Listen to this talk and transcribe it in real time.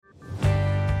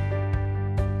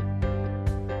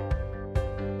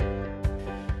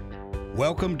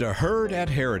Welcome to Heard at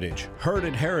Heritage. Heard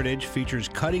at Heritage features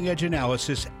cutting-edge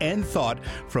analysis and thought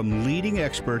from leading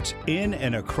experts in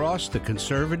and across the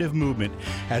conservative movement,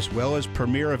 as well as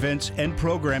premier events and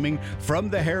programming from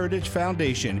the Heritage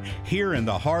Foundation here in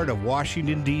the heart of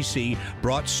Washington, D.C.,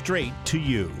 brought straight to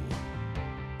you.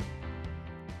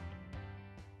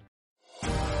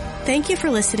 Thank you for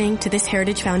listening to this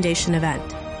Heritage Foundation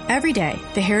event. Every day,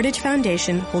 the Heritage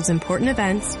Foundation holds important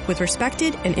events with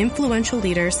respected and influential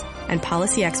leaders and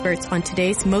policy experts on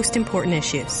today's most important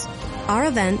issues. Our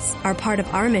events are part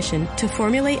of our mission to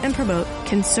formulate and promote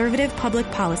conservative public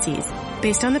policies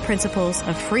based on the principles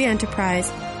of free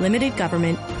enterprise, limited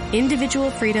government, individual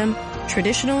freedom,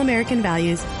 traditional American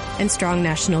values, and strong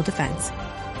national defense.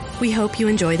 We hope you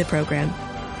enjoy the program.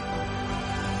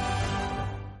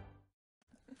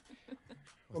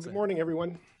 Well, good morning,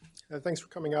 everyone. Thanks for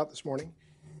coming out this morning.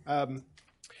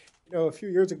 A few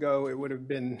years ago, it would have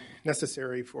been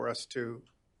necessary for us to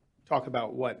talk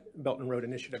about what Belt and Road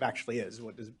Initiative actually is.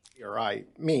 What does BRI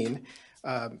mean?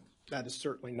 That is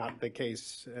certainly not the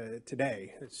case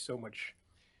today. There's so much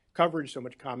coverage, so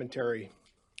much commentary,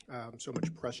 so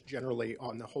much press generally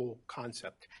on the whole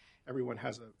concept. Everyone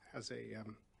has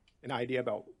an idea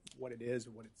about what it is,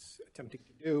 what it's attempting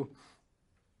to do.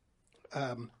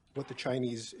 What the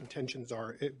Chinese intentions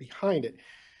are behind it.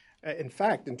 In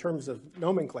fact, in terms of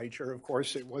nomenclature, of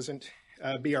course, it wasn't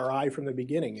BRI from the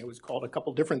beginning. It was called a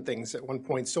couple different things. At one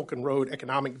point, Silken Road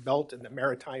Economic Belt and the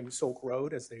Maritime Silk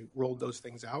Road, as they rolled those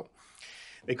things out.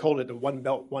 They called it the One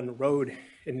Belt, One Road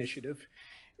Initiative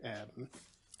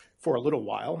for a little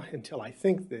while, until I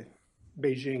think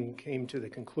Beijing came to the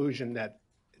conclusion that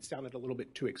it sounded a little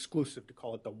bit too exclusive to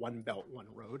call it the One Belt, One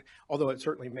Road, although it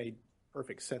certainly made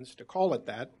perfect sense to call it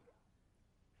that.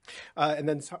 And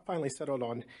then finally settled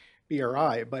on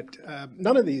BRI. But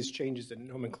none of these changes in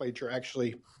nomenclature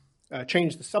actually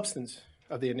change the substance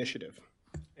of the initiative.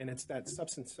 And it's that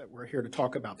substance that we're here to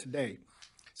talk about today.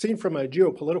 Seen from a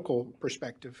geopolitical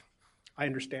perspective, I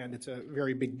understand it's a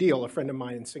very big deal. A friend of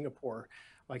mine in Singapore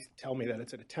likes to tell me that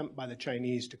it's an attempt by the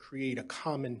Chinese to create a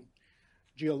common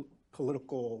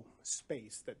geopolitical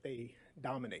space that they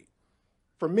dominate.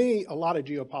 For me, a lot of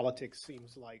geopolitics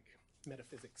seems like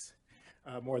metaphysics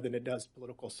more than it does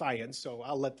political science. So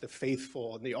I'll let the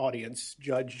faithful in the audience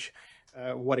judge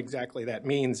what exactly that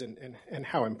means and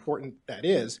how important that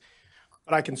is.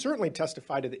 But I can certainly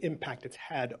testify to the impact it's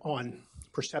had on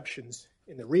perceptions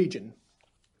in the region,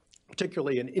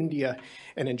 particularly in India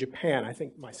and in Japan. I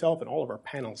think myself and all of our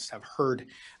panelists have heard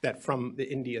that from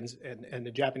the Indians and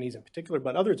the Japanese in particular,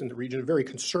 but others in the region are very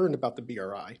concerned about the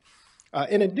BRI.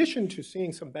 In addition to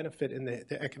seeing some benefit in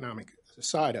the economic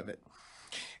side of it.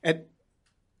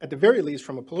 At the very least,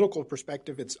 from a political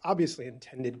perspective, it's obviously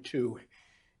intended to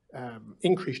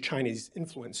increase Chinese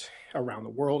influence around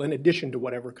the world, in addition to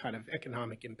whatever kind of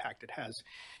economic impact it has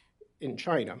in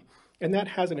China. And that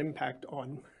has an impact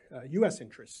on U.S.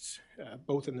 interests,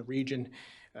 both in the region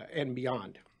and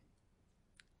beyond.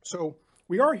 So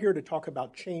we are here to talk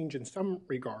about change in some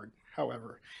regard,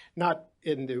 however, not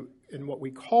in what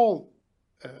we call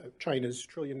China's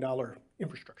trillion-dollar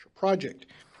infrastructure project,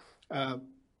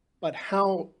 but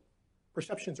how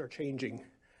perceptions are changing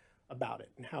about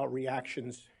it and how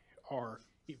reactions are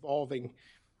evolving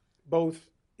both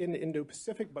in the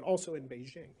Indo-Pacific but also in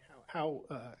Beijing,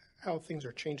 how things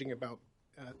are changing about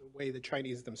the way the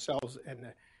Chinese themselves and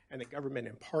the government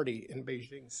and party in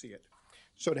Beijing see it.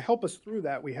 So to help us through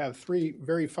that, we have three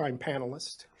very fine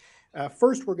panelists.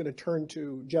 First, we're going to turn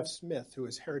to Jeff Smith, who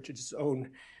is Heritage's own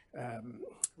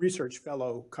research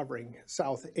fellow covering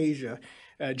South Asia.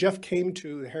 Jeff came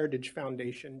to the Heritage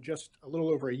Foundation just a little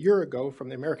over a year ago from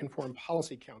the American Foreign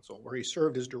Policy Council, where he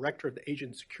served as director of the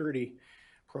Asian Security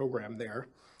Program there.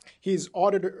 He's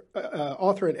author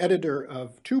and editor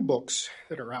of two books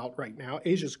that are out right now,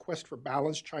 Asia's Quest for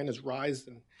Balance, China's Rise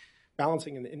and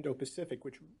Balancing in the Indo-Pacific,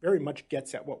 which very much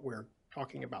gets at what we're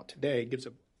talking about today, gives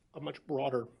a much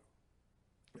broader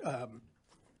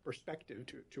perspective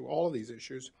to all of these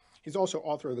issues. He's also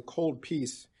author of The Cold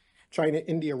Peace,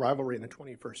 China-India Rivalry in the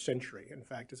 21st Century. In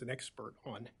fact, is an expert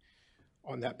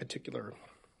on that particular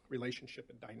relationship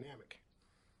and dynamic.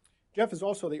 Jeff is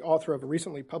also the author of a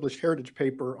recently published Heritage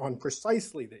paper on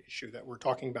precisely the issue that we're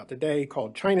talking about today,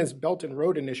 called China's Belt and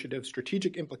Road Initiative,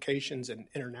 Strategic Implications and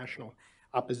International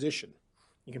Opposition.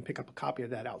 You can pick up a copy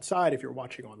of that outside if you're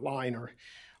watching online or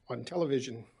on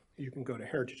television. You can go to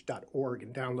heritage.org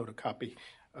and download a copy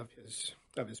of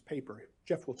his paper.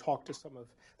 Jeff will talk to some of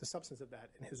the substance of that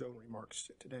in his own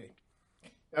remarks today.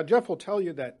 Now, Jeff will tell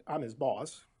you that I'm his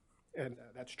boss, and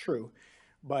that's true,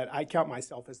 but I count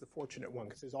myself as the fortunate one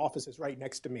because his office is right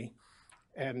next to me,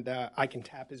 And I can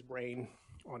tap his brain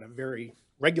on a very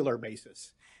regular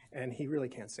basis, and he really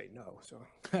can't say no. So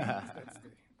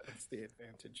that's the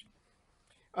advantage.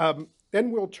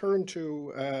 Then we'll turn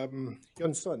to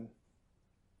Yun Sun.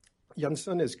 Yun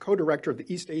Sun is co-director of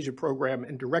the East Asia program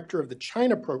and director of the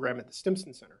China program at the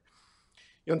Stimson Center.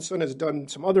 Yun Sun has done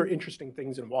some other interesting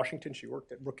things in Washington. She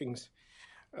worked at Brookings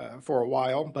for a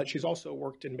while, but she's also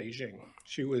worked in Beijing.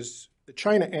 She was the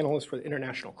China analyst for the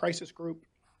International Crisis Group,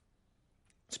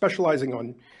 specializing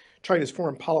on China's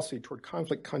foreign policy toward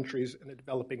conflict countries and the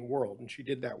developing world. And she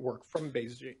did that work from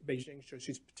Beijing, so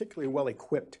she's particularly well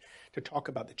equipped to talk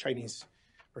about the Chinese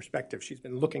perspective. She's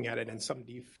been looking at it in some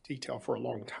detail for a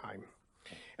long time.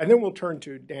 And then we'll turn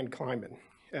to Dan Kleinman.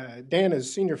 Dan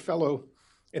is senior fellow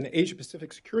in the Asia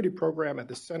Pacific Security Program at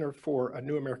the Center for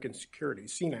New American Security,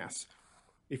 CNAS.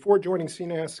 Before joining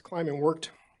CNAS, Kleinman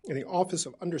worked in the Office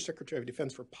of Undersecretary of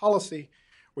Defense for Policy,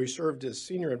 where he served as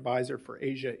senior advisor for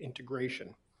Asia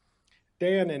integration.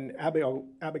 Dan and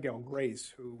Abigail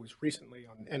Grace, who was recently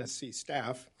on NSC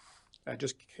staff,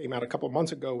 just came out a couple of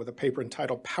months ago with a paper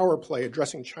entitled Power Play,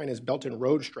 Addressing China's Belt and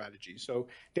Road Strategy. So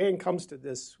Dan comes to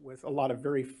this with a lot of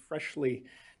very freshly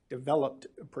developed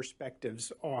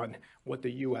perspectives on what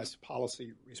the U.S.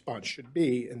 policy response should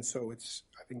be. And so it's,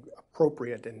 I think,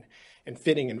 appropriate and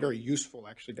fitting and very useful,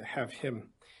 actually, to have him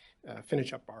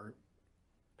finish up our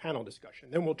panel discussion.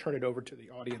 Then we'll turn it over to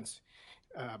the audience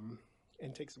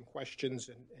and take some questions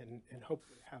and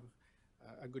hopefully have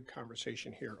a good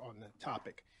conversation here on the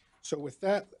topic. So with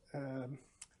that,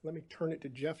 let me turn it to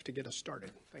Jeff to get us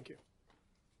started. Thank you.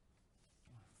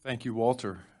 Thank you,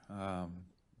 Walter.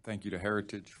 Thank you to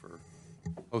Heritage for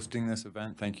hosting this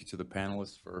event. Thank you to the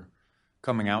panelists for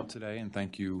coming out today, and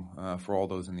thank you for all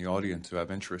those in the audience who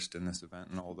have interest in this event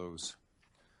and all those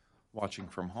watching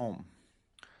from home.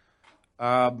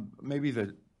 Maybe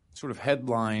the sort of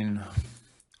headliner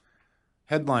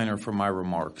for my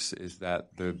remarks is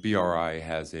that the BRI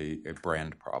has a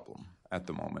brand problem at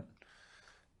the moment.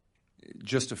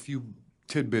 Just a few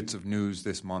tidbits of news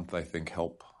this month, I think,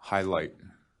 help highlight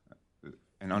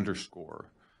and underscore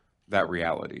that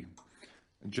reality.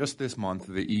 Just this month,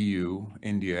 the EU,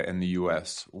 India, and the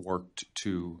US worked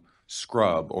to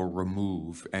scrub or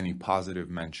remove any positive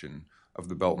mention of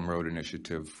the Belt and Road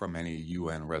Initiative from any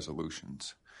UN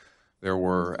resolutions. There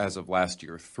were, as of last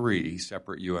year, 3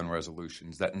 separate UN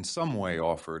resolutions that in some way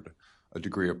offered a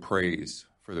degree of praise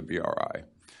for the BRI.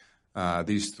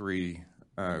 These 3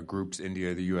 groups,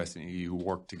 India, the US, and EU,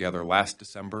 worked together last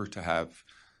December to have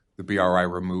the BRI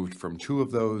removed from 2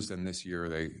 of those, and this year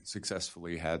they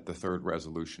successfully had the 3rd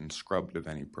resolution scrubbed of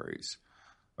any praise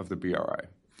of the BRI.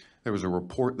 There was a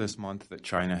report this month that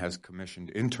China has commissioned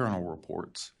internal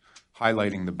reports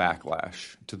highlighting the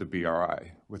backlash to the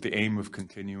BRI with the aim of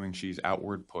continuing Xi's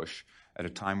outward push at a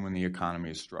time when the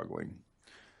economy is struggling.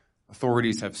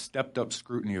 Authorities have stepped up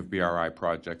scrutiny of BRI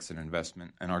projects and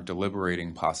investment and are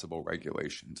deliberating possible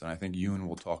regulations. And I think Yoon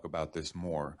will talk about this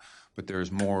more, but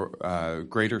there's more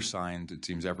greater signs, it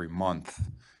seems, every month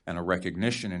and a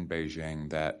recognition in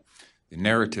Beijing that the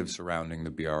narrative surrounding the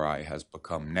BRI has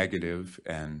become negative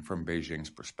and, from Beijing's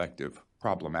perspective,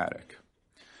 problematic.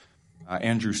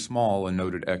 Andrew Small, a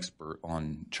noted expert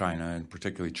on China and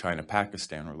particularly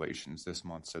China-Pakistan relations, this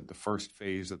month said the first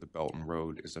phase of the Belt and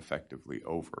Road is effectively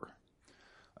over.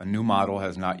 A new model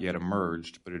has not yet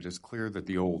emerged, but it is clear that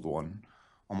the old one,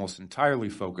 almost entirely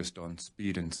focused on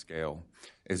speed and scale,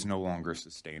 is no longer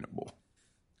sustainable.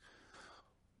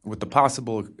 With the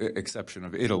possible exception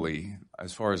of Italy,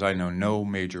 as far as I know, no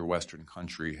major Western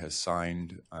country has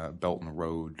signed a Belt and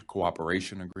Road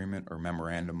Cooperation Agreement or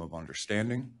Memorandum of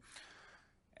Understanding.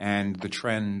 And the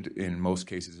trend in most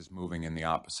cases is moving in the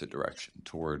opposite direction,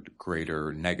 toward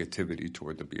greater negativity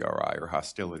toward the BRI or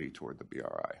hostility toward the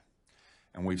BRI.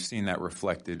 And we've seen that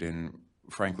reflected in,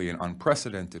 frankly, an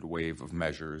unprecedented wave of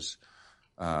measures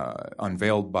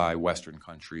unveiled by Western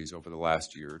countries over the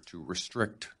last year to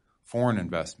restrict foreign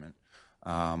investment,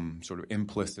 sort of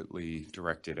implicitly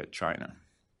directed at China.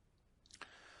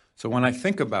 So when I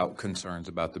think about concerns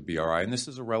about the BRI, and this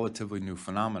is a relatively new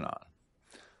phenomenon,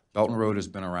 Belt and Road has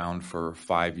been around for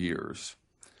 5 years.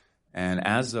 And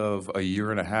as of a year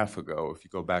and a half ago, if you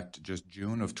go back to just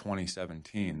June of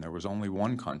 2017, there was only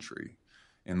one country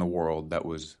in the world that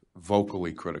was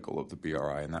vocally critical of the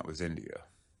BRI, and that was India.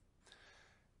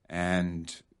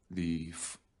 And the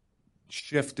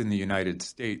shift in the United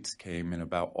States came in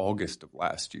about August of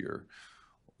last year.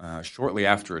 Shortly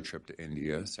after a trip to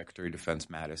India, Secretary of Defense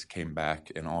Mattis came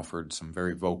back and offered some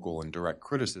very vocal and direct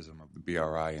criticism of the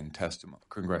BRI in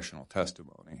congressional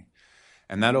testimony.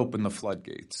 And that opened the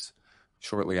floodgates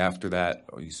Shortly after that,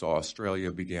 you saw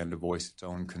Australia began to voice its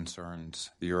own concerns.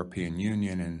 The European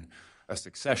Union and a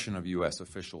succession of U.S.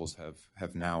 officials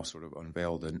have now sort of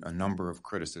unveiled a number of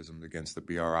criticisms against the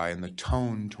BRI, and the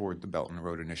tone toward the Belt and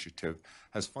Road Initiative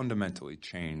has fundamentally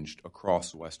changed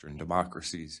across Western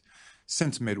democracies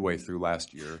since midway through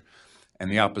last year, and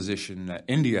the opposition that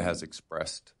India has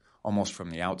expressed almost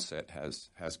from the outset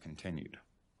has continued.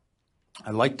 I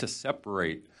like to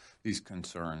separate these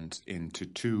concerns into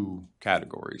two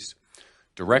categories: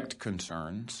 direct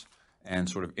concerns and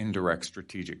sort of indirect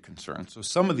strategic concerns. So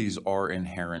some of these are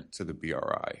inherent to the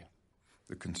BRI,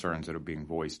 the concerns that are being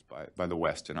voiced by the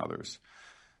West and others.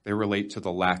 They relate to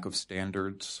the lack of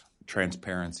standards,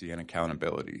 transparency, and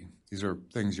accountability. These are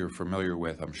things you're familiar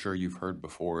with. I'm sure you've heard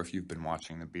before if you've been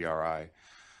watching the BRI,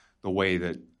 the way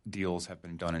that deals have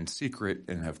been done in secret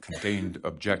and have contained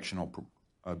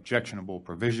objectionable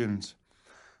provisions,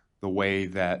 the way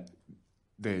that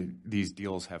these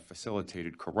deals have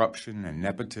facilitated corruption and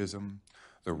nepotism,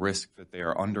 the risk that they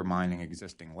are undermining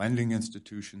existing lending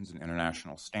institutions and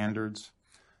international standards,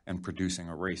 and producing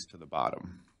a race to the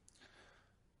bottom.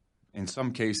 In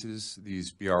some cases,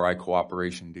 these BRI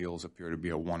cooperation deals appear to be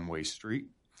a one-way street,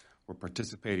 where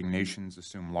participating nations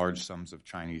assume large sums of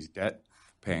Chinese debt,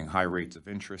 paying high rates of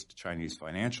interest to Chinese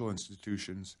financial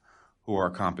institutions, who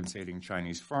are compensating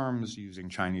Chinese firms using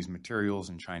Chinese materials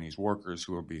and Chinese workers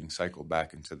who are being cycled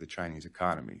back into the Chinese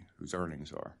economy, whose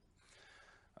earnings are.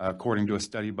 According to a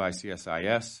study by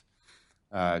CSIS,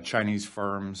 Chinese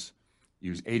firms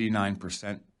use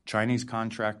 89% Chinese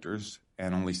contractors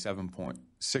and only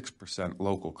 7.6%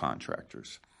 local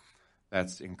contractors.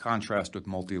 That's in contrast with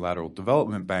multilateral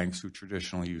development banks who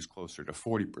traditionally use closer to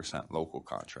 40% local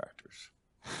contractors.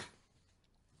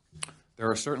 There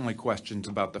are certainly questions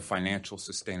about the financial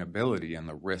sustainability and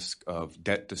the risk of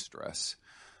debt distress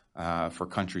for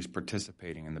countries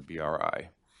participating in the BRI.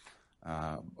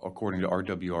 According to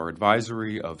RWR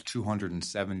Advisory, of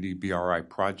 270 BRI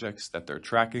projects that they're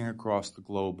tracking across the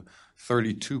globe,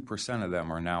 32% of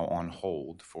them are now on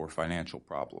hold for financial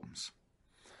problems.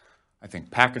 I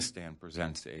think Pakistan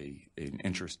presents an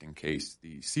interesting case.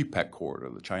 The CPEC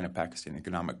corridor, the China-Pakistan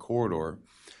Economic Corridor,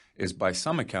 is by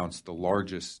some accounts the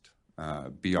largest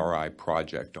BRI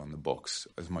project on the books.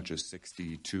 As much as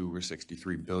 $62 or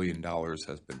 $63 billion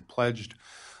has been pledged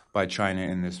by China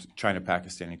in this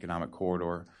China-Pakistan Economic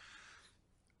Corridor.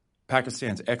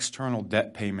 Pakistan's external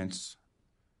debt payments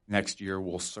next year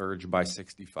will surge by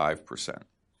 65%,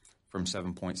 from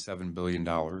 $7.7 billion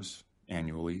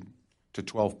annually to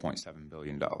 $12.7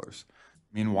 billion.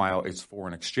 Meanwhile, its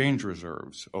foreign exchange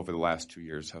reserves over the last 2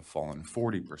 years have fallen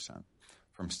 40%,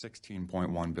 from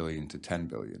 $16.1 billion to $10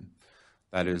 billion.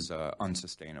 That is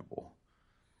unsustainable.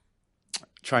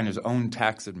 China's own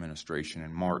tax administration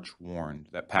in March warned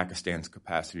that Pakistan's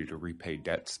capacity to repay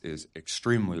debts is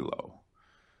extremely low,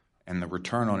 and the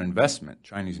return on investment,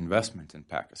 Chinese investment in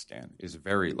Pakistan, is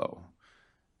very low,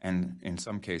 and in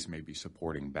some cases may be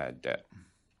supporting bad debt.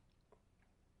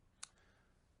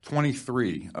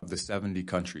 23 of the 70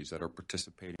 countries that are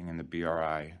participating in the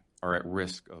BRI are at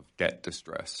risk of debt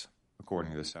distress,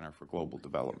 according to the Center for Global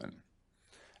Development.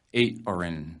 8 are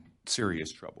in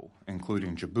serious trouble,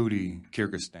 including Djibouti,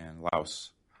 Kyrgyzstan,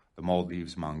 Laos, the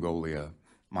Maldives, Mongolia,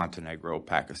 Montenegro,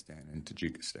 Pakistan, and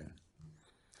Tajikistan.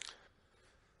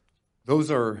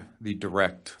 Those are the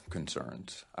direct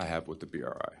concerns I have with the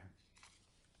BRI.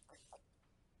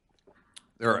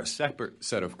 There are a separate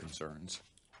set of concerns,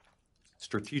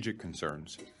 strategic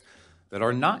concerns, that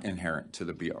are not inherent to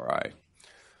the BRI,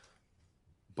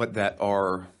 but that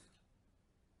are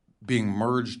being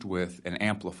merged with and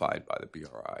amplified by the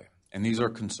BRI. And these are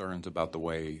concerns about the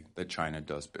way that China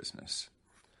does business,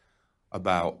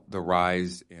 about the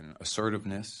rise in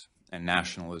assertiveness and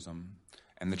nationalism,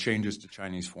 and the changes to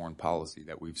Chinese foreign policy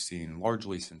that we've seen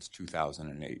largely since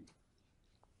 2008.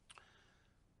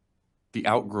 The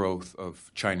outgrowth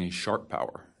of Chinese sharp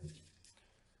power,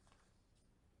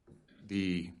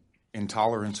 the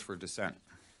intolerance for dissent,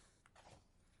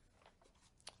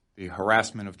 the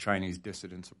harassment of Chinese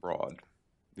dissidents abroad,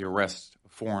 the arrest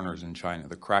of foreigners in China,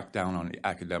 the crackdown on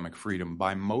academic freedom.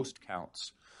 By most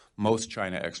counts, most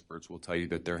China experts will tell you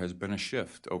that there has been a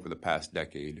shift over the past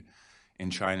decade in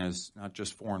China's not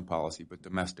just foreign policy, but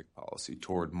domestic policy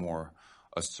toward more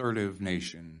assertive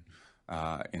nation,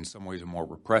 in some ways a more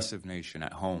repressive nation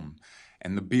at home.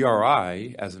 And the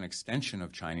BRI, as an extension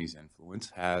of Chinese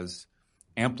influence, has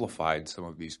amplified some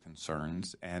of these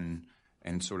concerns and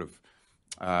sort of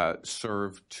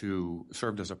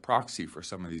served as a proxy for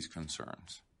some of these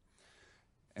concerns.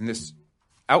 And this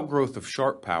outgrowth of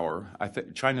sharp power,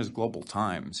 China's Global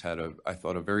Times had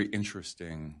a very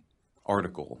interesting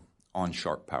article on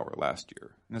sharp power last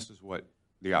year. And this is what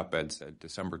the op-ed said,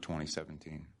 December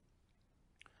 2017.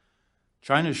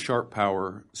 China's sharp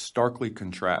power starkly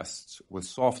contrasts with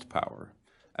soft power,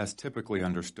 as typically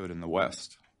understood in the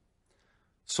West.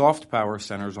 Soft power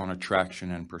centers on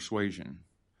attraction and persuasion,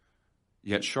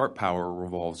 yet sharp power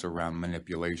revolves around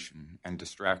manipulation and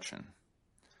distraction.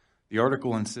 The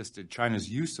article insisted China's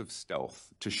use of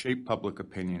stealth to shape public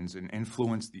opinions and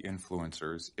influence the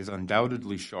influencers is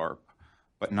undoubtedly sharp,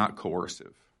 but not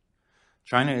coercive.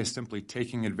 China is simply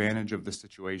taking advantage of the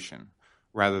situation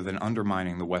rather than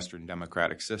undermining the Western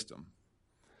democratic system.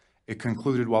 It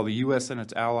concluded while the U.S. and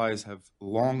its allies have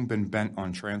long been bent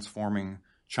on transforming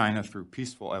China through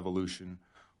peaceful evolution,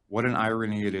 what an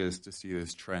irony it is to see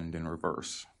this trend in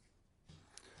reverse.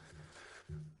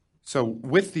 So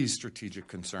with these strategic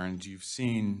concerns, you've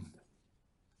seen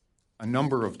a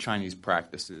number of Chinese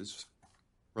practices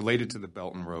related to the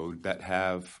Belt and Road that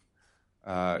have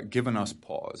given us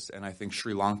pause. And I think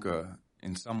Sri Lanka,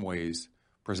 in some ways,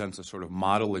 presents a sort of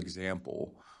model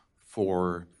example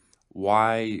for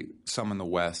why some in the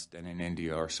West and in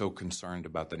India are so concerned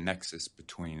about the nexus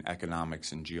between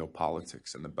economics and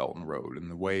geopolitics and the Belt and Road, and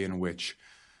the way in which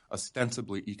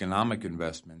ostensibly economic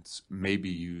investments may be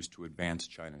used to advance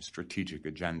China's strategic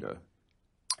agenda.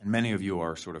 And many of you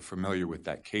are sort of familiar with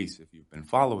that case if you've been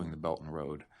following the Belt and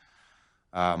Road.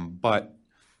 But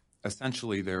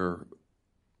essentially there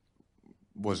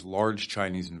was large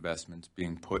Chinese investments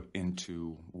being put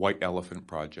into white elephant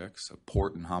projects, a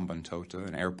port in Hambantota,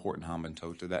 an airport in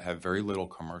Hambantota that have very little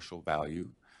commercial value,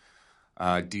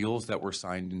 deals that were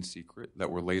signed in secret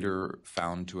that were later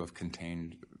found to have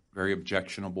contained very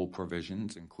objectionable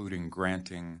provisions, including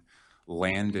granting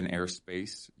land and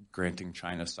airspace, granting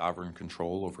China sovereign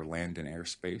control over land and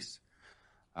airspace.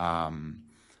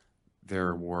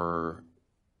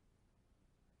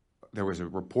 There was a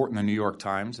report in the New York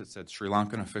Times that said Sri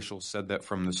Lankan officials said that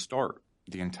from the start,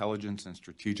 the intelligence and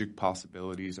strategic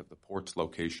possibilities of the port's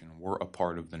location were a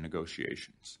part of the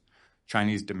negotiations.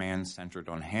 Chinese demands centered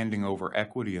on handing over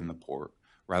equity in the port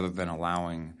rather than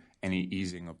allowing any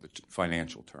easing of the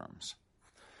financial terms.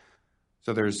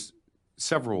 So there's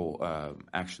several,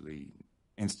 actually,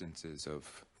 instances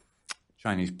of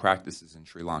Chinese practices in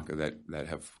Sri Lanka that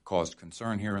have caused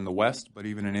concern here in the West, but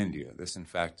even in India. This, in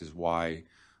fact, is why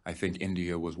I think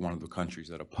India was one of the countries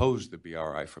that opposed the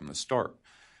BRI from the start.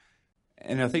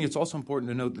 And I think it's also important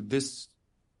to note that these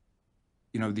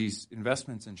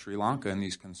investments in Sri Lanka and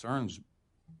these concerns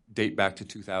date back to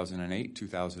 2008,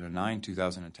 2009,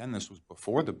 2010. This was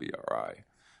before the BRI.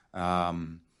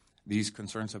 These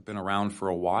concerns have been around for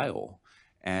a while.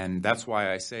 And that's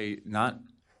why I say not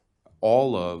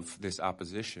all of this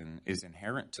opposition is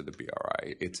inherent to the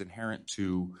BRI. It's inherent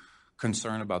to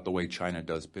concern about the way China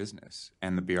does business,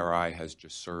 and the BRI has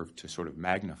just served to sort of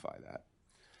magnify that.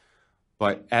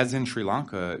 But as in Sri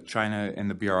Lanka, China and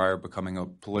the BRI are becoming a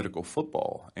political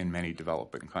football in many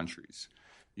developing countries.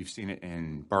 You've seen it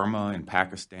in Burma, in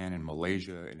Pakistan, in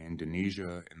Malaysia, in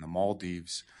Indonesia, in the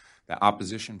Maldives, that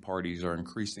opposition parties are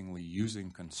increasingly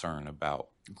using concern about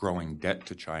growing debt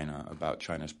to China, about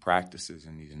China's practices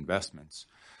in these investments,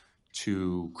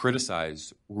 to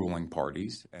criticize ruling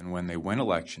parties, and when they win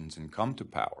elections and come to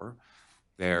power,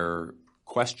 they're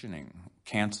questioning,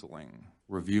 canceling,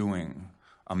 reviewing,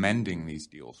 amending these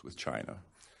deals with China.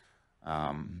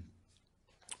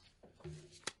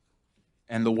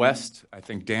 And the West, I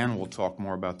think Dan will talk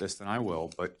more about this than I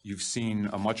will, but you've seen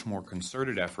a much more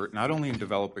concerted effort, not only in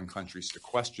developing countries to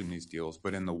question these deals,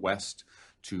 but in the West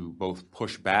to both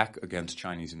push back against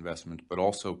Chinese investment, but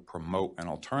also promote an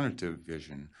alternative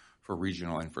vision for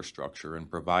regional infrastructure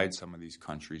and provide some of these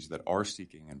countries that are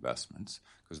seeking investments,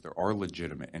 because there are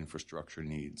legitimate infrastructure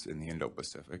needs in the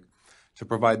Indo-Pacific, to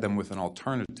provide them with an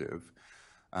alternative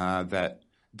that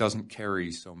doesn't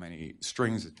carry so many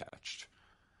strings attached.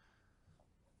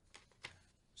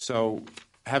 So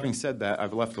having said that,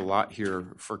 I've left a lot here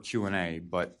for Q&A,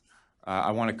 but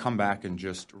I want to come back and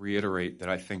just reiterate that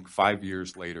I think 5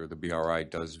 years later, the BRI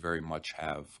does very much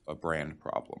have a brand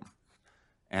problem.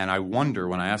 And I wonder,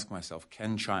 when I ask myself,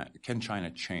 can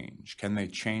China change? Can they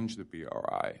change the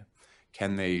BRI?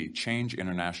 Can they change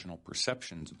international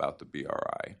perceptions about the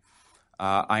BRI?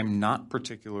 I'm not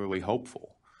particularly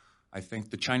hopeful. I think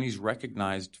the Chinese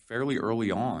recognized fairly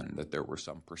early on that there were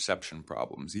some perception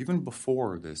problems, even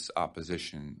before this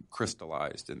opposition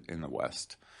crystallized in the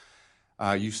West.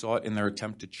 You saw it in their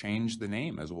attempt to change the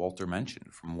name, as Walter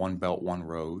mentioned, from One Belt, One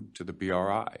Road to the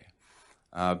BRI.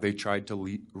 They tried to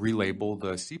relabel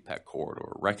the CPEC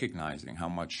corridor, recognizing how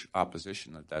much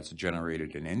opposition that's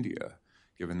generated in India,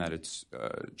 given that it's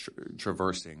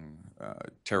traversing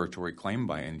territory claimed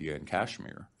by India in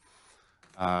Kashmir.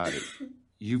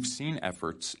 You've seen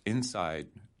efforts inside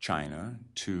China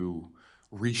to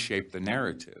reshape the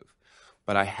narrative,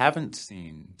 but I haven't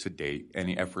seen to date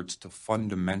any efforts to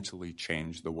fundamentally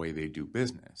change the way they do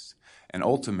business. And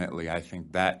ultimately, I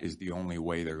think that is the only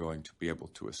way they're going to be able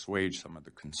to assuage some of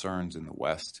the concerns in the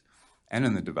West and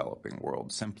in the developing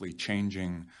world. Simply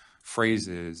changing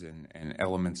phrases and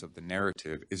elements of the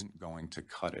narrative isn't going to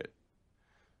cut it.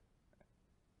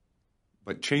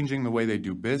 But changing the way they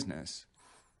do business,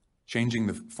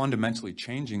 fundamentally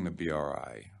changing the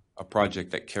BRI, a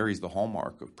project that carries the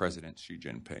hallmark of President Xi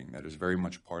Jinping, that is very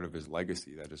much part of his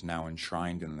legacy, that is now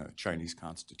enshrined in the Chinese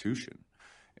Constitution,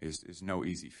 is no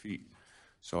easy feat.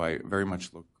 So I very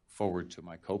much look forward to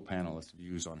my co-panelists'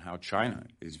 views on how China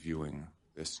is viewing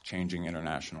this changing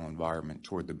international environment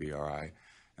toward the BRI,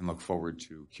 and look forward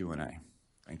to Q&A.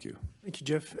 Thank you. Thank you,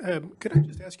 Jeff. Could I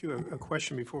just ask you a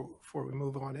question before we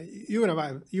move on? You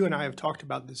and I have talked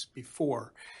about this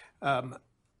before, but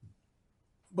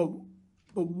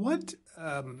what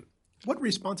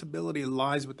responsibility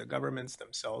lies with the governments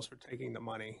themselves for taking the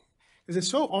money? Because it's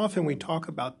so often we talk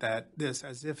about this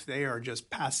as if they are just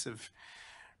passive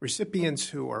recipients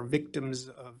who are victims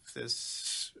of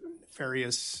this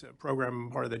nefarious program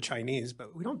part of the Chinese,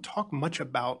 but we don't talk much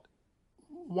about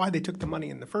why they took the money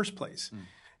in the first place.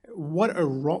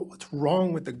 What's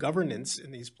wrong with the governance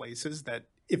in these places that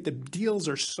if the deals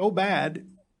are so bad,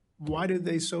 why did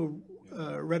they so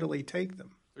readily take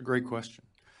them? A great question.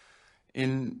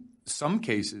 In some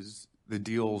cases, the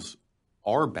deals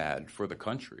are bad for the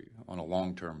country on a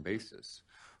long-term basis,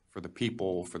 for the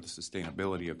people, for the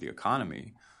sustainability of the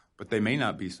economy, but they may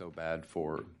not be so bad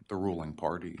for the ruling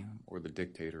party or the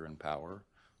dictator in power,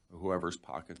 or whoever's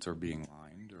pockets are being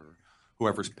lined, or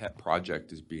whoever's pet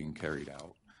project is being carried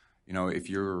out. You know, if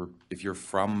you're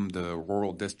from the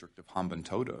rural district of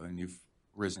Hambantota and you've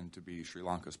risen to be Sri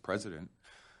Lanka's president,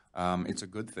 it's a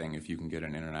good thing if you can get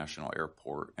an international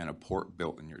airport and a port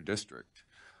built in your district.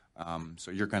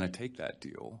 So you're going to take that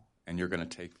deal, and you're going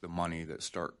to take the money that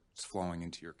starts flowing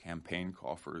into your campaign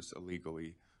coffers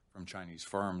illegally from Chinese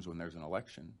firms when there's an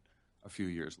election a few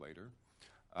years later.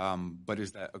 But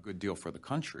is that a good deal for the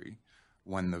country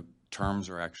when the terms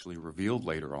are actually revealed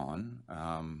later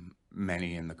on?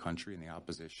 Many in the country, in the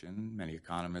opposition, many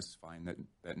economists find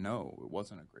that no, it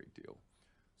wasn't a great deal.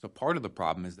 So part of the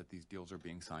problem is that these deals are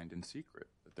being signed in secret,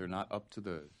 that they're not up to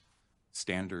the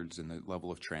standards and the level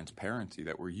of transparency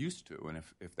that we're used to. And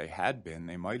if they had been,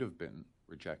 they might have been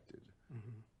rejected.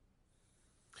 Mm-hmm.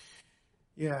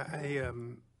 Yeah,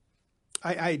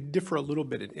 I differ a little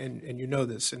bit, and you know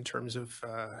this, in terms of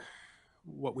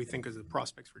what we think is the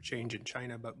prospects for change in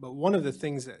China. But one of the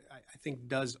things that I think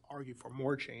does argue for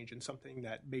more change, and something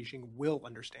that Beijing will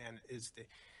understand, is the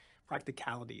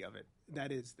practicality of it.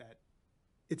 That is that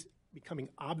it's becoming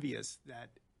obvious that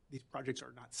these projects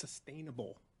are not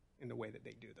sustainable in the way that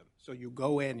they do them. So you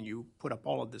go in, you put up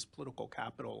all of this political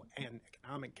capital and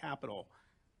economic capital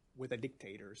with a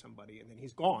dictator or somebody, and then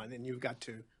he's gone, and you've got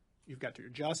to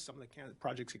adjust. Some of the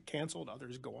projects get canceled,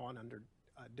 others go on under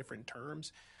different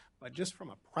terms. But just from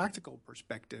a practical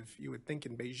perspective, you would think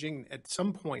in Beijing, at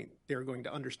some point, they're going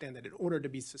to understand that in order to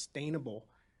be sustainable,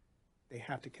 they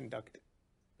have to conduct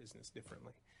business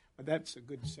differently. But that's a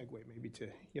good segue maybe to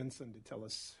Yunsun to tell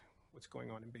us what's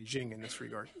going on in Beijing in this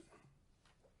regard.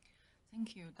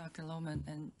 Thank you, Dr. Lohman,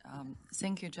 and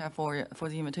thank you, Jeff, for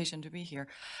the invitation to be here.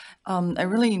 I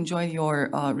really enjoyed your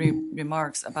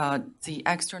remarks about the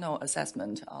external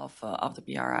assessment of the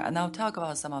BRI, and I'll talk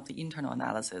about some of the internal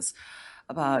analysis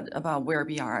about where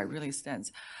BRI really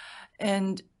stands.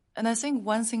 And I think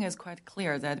one thing is quite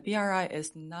clear, that BRI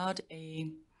is not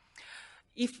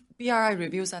if BRI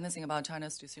reveals anything about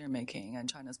China's decision-making and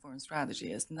China's foreign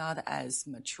strategy, it's not as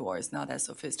mature, it's not as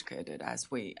sophisticated as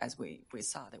we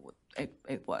thought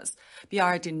it was.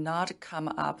 BRI did not come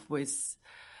up with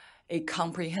a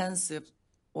comprehensive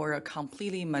or a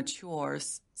completely mature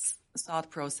thought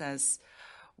process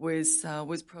with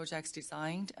projects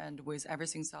designed and with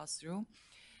everything thought through,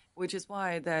 which is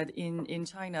why that in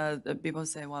China, the people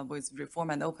say, well, with reform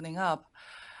and opening up,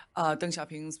 Deng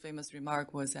Xiaoping's famous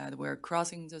remark was that we're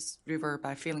crossing this river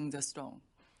by feeling the stone.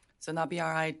 So now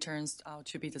BRI turns out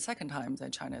to be the second time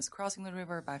that China is crossing the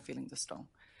river by feeling the stone.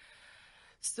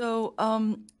 So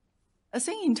I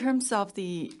think in terms of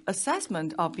the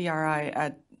assessment of BRI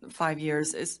at 5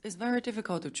 years, it's very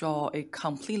difficult to draw a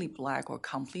completely black or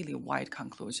completely white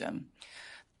conclusion.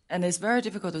 And it's very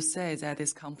difficult to say that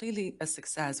it's completely a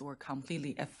success or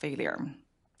completely a failure.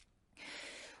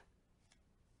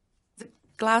 The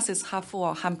glass is half full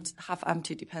or half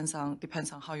empty, depends on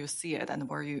how you see it and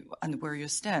where you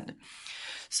stand.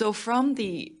 So from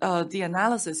the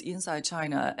analysis inside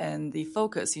China and the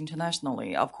focus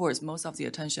internationally, of course, most of the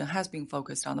attention has been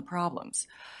focused on the problems,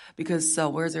 because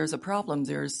where there's a problem,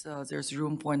 there's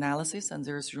room for analysis and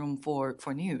there's room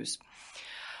for news.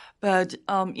 But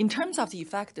in terms of the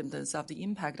effectiveness of the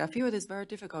impact, I feel it is very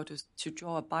difficult to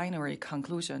draw a binary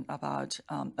conclusion about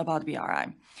BRI.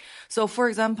 So, for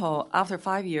example, after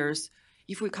 5 years,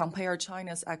 if we compare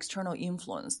China's external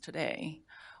influence today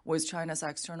with China's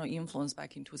external influence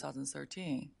back in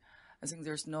 2013, I think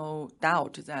there's no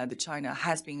doubt that China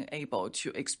has been able to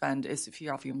expand its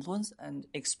sphere of influence and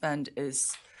expand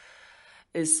its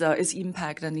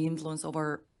impact and influence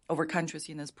over countries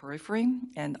in its periphery,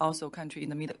 and also country in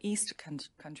the Middle East,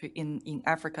 country in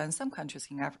Africa, and some countries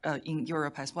in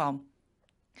Europe as well.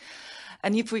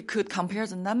 And if we could compare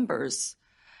the numbers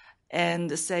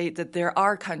and say that there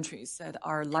are countries that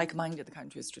are like-minded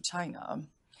countries to China,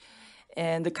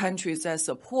 and the countries that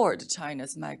support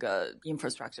China's mega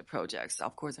infrastructure projects,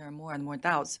 of course, there are more and more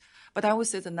doubts. But I would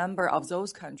say the number of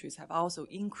those countries have also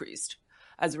increased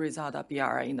as a result of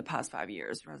BRI in the past 5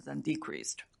 years rather than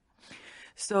decreased.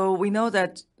 So we know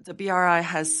that the BRI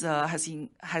has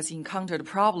encountered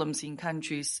problems in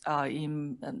countries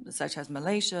such as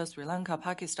Malaysia, Sri Lanka,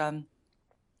 Pakistan.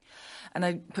 And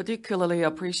I particularly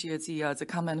appreciate the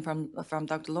comment from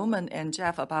Dr. Lohman and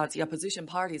Jeff about the opposition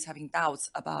parties having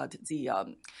doubts about the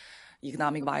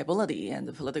economic viability and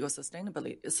the political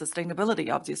sustainability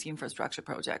of these infrastructure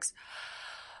projects.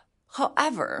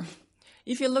 However,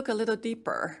 if you look a little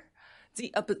deeper,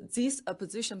 these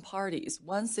opposition parties,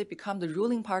 once they become the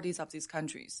ruling parties of these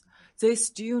countries, they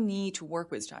still need to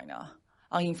work with China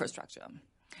on infrastructure.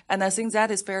 And I think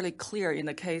that is fairly clear in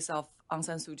the case of Aung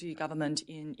San Suu Kyi government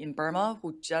in Burma,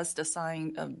 who just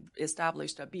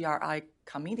established a BRI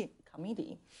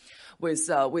committee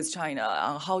with China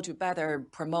on how to better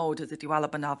promote the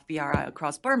development of BRI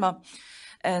across Burma.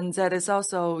 And that is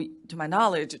also, to my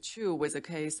knowledge, true with the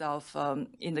case of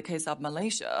in the case of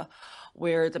Malaysia,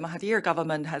 where the Mahathir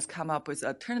government has come up with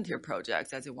alternative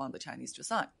projects that they want the Chinese to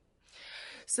sign.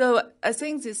 So I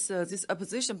think this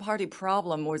opposition party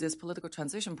problem, or this political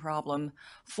transition problem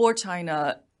for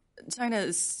China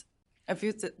is, I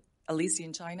feel that at least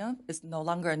in China, is no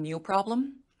longer a new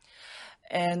problem.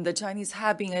 And the Chinese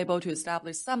have been able to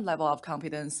establish some level of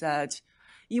confidence that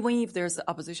even if there's an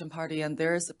opposition party and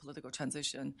there's a political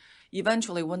transition,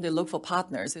 eventually when they look for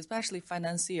partners, especially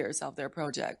financiers of their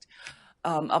project,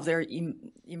 of their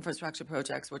infrastructure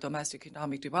projects or domestic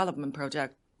economic development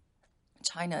project,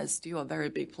 China is still a very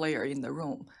big player in the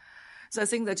room. So I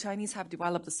think the Chinese have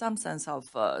developed some sense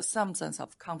of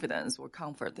confidence or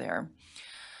comfort there.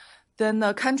 Then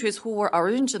countries who were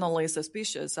originally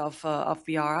suspicious of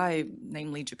BRI,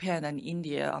 namely Japan and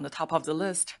India, on the top of the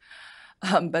list.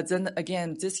 But then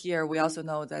again, this year we also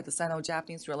know that the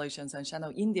Sino-Japanese relations and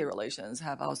Sino-India relations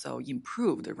have also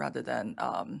improved rather than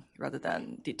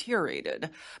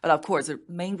deteriorated. But of course, the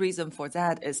main reason for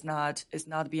that is not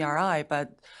BRI,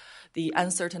 but the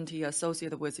uncertainty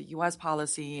associated with the U.S.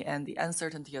 policy and the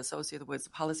uncertainty associated with the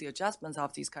policy adjustments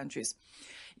of these countries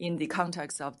in the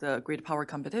context of the great power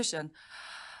competition.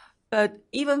 But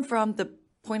even from the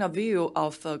point of view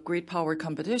of great power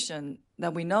competition,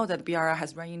 that we know that BRI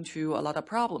has run into a lot of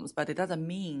problems, but it doesn't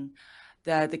mean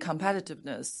that the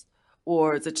competitiveness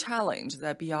or the challenge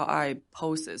that BRI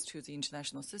poses to the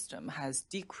international system has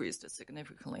decreased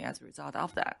significantly as a result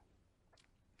of that.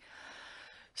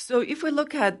 So if we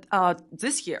look at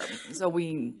this year, so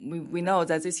we know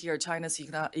that this year Chinese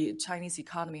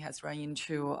economy has run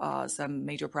into some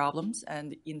major problems,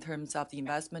 and in terms of the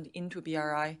investment into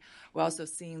BRI, we're also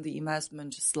seeing the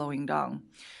investment slowing down.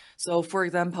 So, for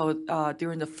example,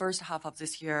 during the first half of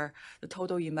this year, the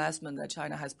total investment that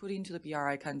China has put into the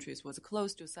BRI countries was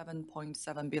close to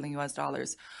 $7.7 billion,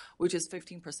 which is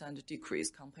 15%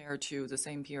 decrease compared to the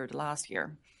same period last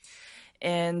year.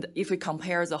 And if we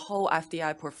compare the whole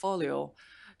FDI portfolio,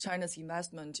 China's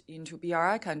investment into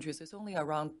BRI countries is only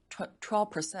around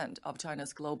 12% of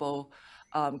China's global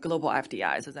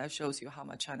FDI. So that shows you how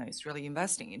much China is really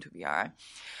investing into BRI.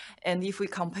 And if we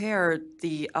compare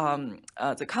the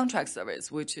contract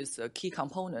service, which is a key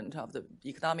component of the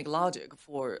economic logic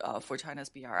for China's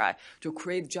BRI, to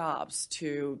create jobs,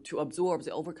 to absorb the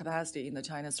overcapacity in the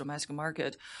China's domestic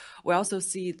market, we also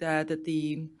see that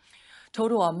the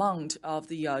total amount of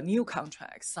the new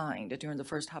contracts signed during the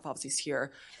first half of this year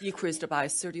decreased by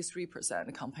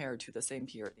 33% compared to the same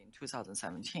period in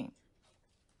 2017.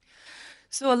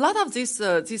 So a lot of this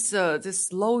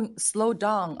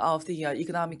slowdown of the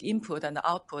economic input and the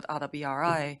output out of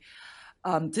BRI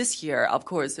this year, of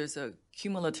course, there's a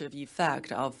cumulative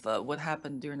effect of what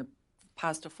happened during the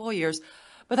past 4 years.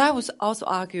 But I would also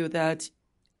argue that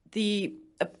the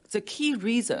key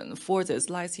reason for this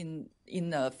lies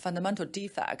in a fundamental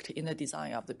defect in the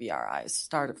design of the BRI,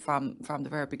 started from the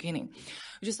very beginning,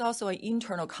 which is also an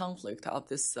internal conflict of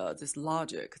this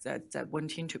logic that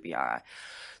went into BRI.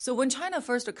 So when China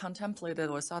first contemplated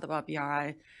or thought about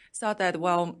BRI, thought that,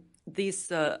 well,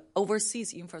 this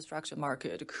overseas infrastructure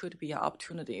market could be an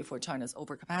opportunity for China's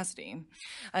overcapacity.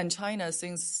 And China,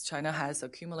 since China has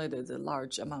accumulated a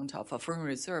large amount of foreign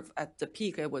reserve, at the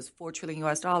peak it was $4 trillion,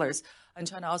 and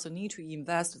China also need to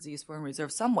invest these foreign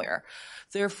reserves somewhere.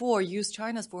 Therefore, use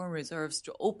China's foreign reserves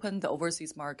to open the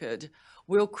overseas market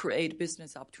will create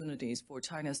business opportunities for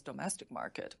China's domestic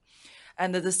market.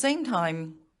 And at the same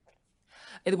time,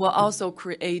 it will also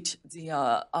create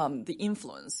the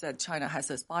influence that China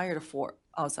has aspired for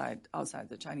outside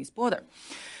the Chinese border.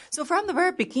 So from the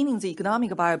very beginning, the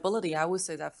economic viability, I would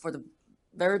say that for the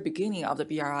very beginning of the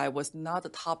BRI was not the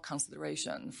top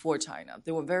consideration for China.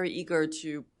 They were very eager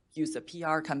to use the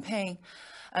PR campaign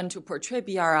and to portray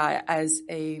BRI as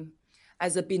a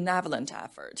benevolent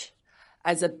effort,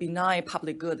 as a benign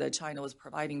public good that China was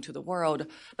providing to the world.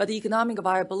 But the economic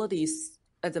viability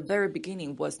at the very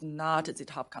beginning was not the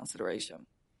top consideration.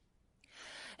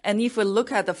 And if we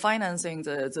look at the financing,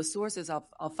 the sources of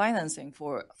financing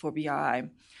for BRI,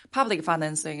 public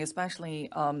financing, especially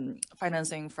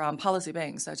financing from policy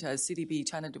banks such as CDB,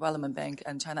 China Development Bank,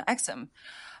 and China Exim,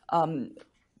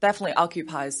 definitely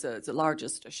occupies the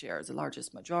largest share, the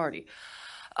largest majority.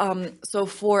 So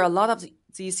for a lot of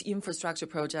these infrastructure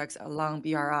projects along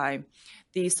BRI,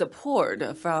 the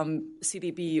support from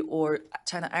CDB or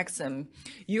China Exim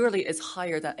usually is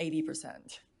higher than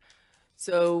 80%.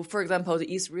 So, for example,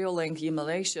 the East Rail Link in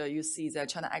Malaysia, you see that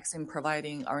China Exim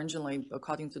providing, originally,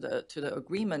 according to the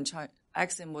agreement, China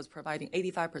Exim was providing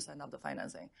 85% of the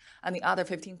financing, and the other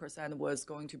 15% was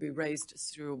going to be raised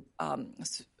through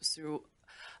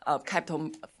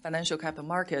financial capital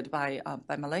market by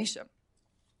Malaysia.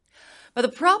 But the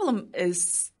problem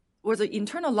is, or the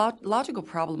internal logical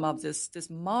problem of this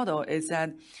model is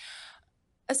that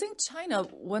I think China,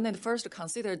 when it first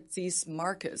considered these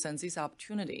markets and these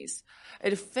opportunities,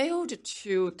 it failed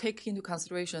to take into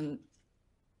consideration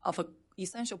of an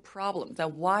essential problem,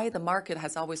 that why the market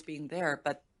has always been there,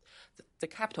 but the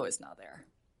capital is not there.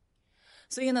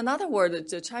 So in another word,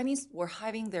 the Chinese were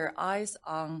having their eyes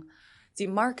on the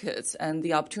markets and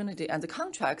the opportunity and the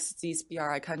contracts these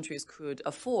BRI countries could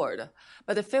afford,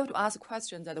 but they failed to ask the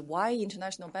question that why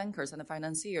international bankers and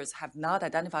financiers have not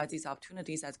identified these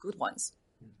opportunities as good ones.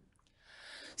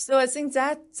 So I think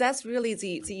that's really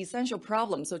the essential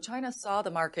problem. So China saw the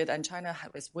market, and China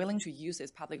is willing to use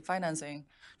its public financing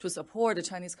to support the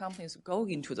Chinese companies go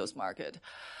into those markets.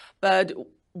 But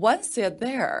once they're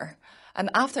there, and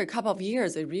after a couple of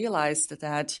years, they realized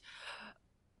that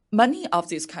many of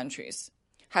these countries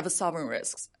have sovereign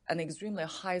risks and extremely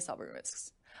high sovereign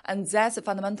risks. And that's a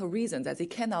fundamental reason that they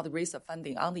cannot raise the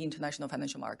funding on the international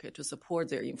financial market to support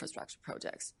their infrastructure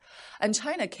projects. And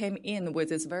China came in with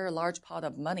this very large pot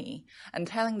of money and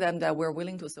telling them that we're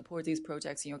willing to support these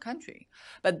projects in your country.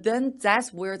 But then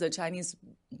that's where the Chinese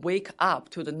wake up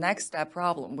to the next step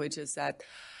problem, which is that,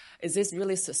 is this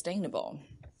really sustainable?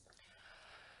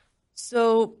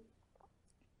 So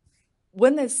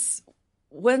when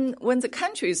the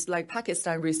countries like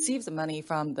Pakistan receive the money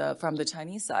from the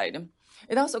Chinese side,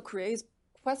 it also creates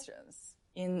questions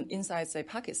inside, say,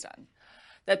 Pakistan,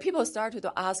 that people started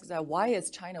to ask that why is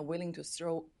China willing to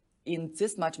throw in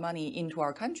this much money into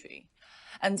our country?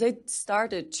 And they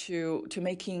started to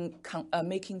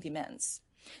making demands.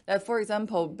 That, for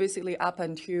example, basically up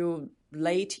until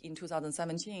late in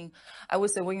 2017, I would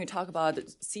say when you talk about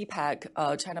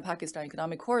CPEC, China-Pakistan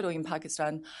Economic Corridor in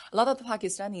Pakistan, a lot of the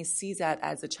Pakistanis see that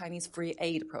as a Chinese free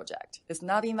aid project. It's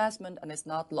not investment and it's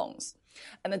not loans.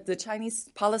 And the Chinese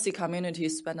policy community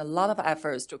spent a lot of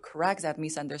efforts to correct that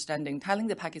misunderstanding, telling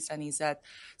the Pakistanis that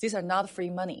these are not free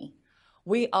money.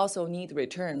 We also need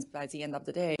returns by the end of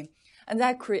the day. And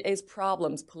that creates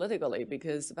problems politically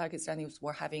because the Pakistanis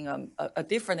were having a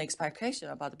different expectation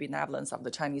about the benevolence of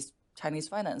the Chinese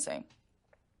financing.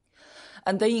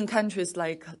 And then in countries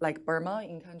like Burma,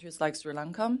 in countries like Sri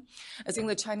Lanka, I think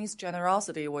the Chinese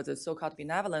generosity or the so-called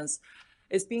benevolence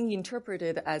is being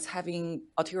interpreted as having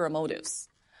ulterior motives.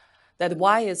 That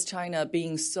why is China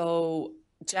being so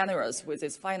generous with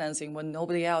its financing when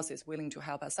nobody else is willing to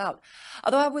help us out?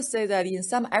 Although I would say that in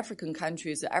some African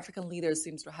countries, the African leaders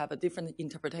seem to have a different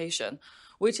interpretation,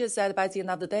 which is that by the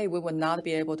end of the day, we will not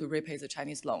be able to repay the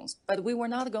Chinese loans. But we were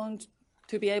not going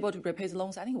to be able to repay the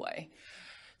loans anyway.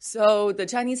 So the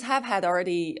Chinese have had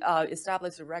already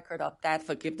established a record of debt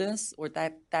forgiveness or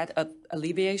debt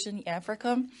alleviation in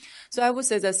Africa. So I would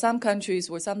say that some countries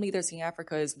or some leaders in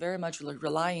Africa is very much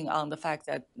relying on the fact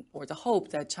that, or the hope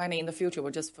that China in the future will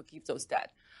just forgive those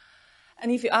debt.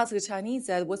 And if you ask the Chinese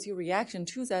that, what's your reaction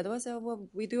to that? They'll say, well,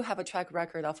 we do have a track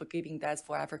record of forgiving debts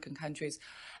for African countries.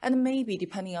 And maybe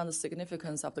depending on the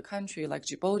significance of the country, like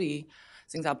Djibouti,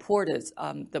 since our port is,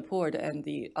 the port and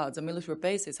the military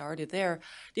base is already there,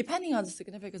 depending on the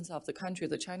significance of the country,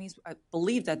 the Chinese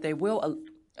believe that they will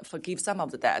forgive some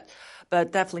of the debt,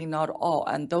 but definitely not all.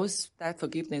 And that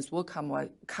forgiveness will come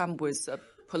with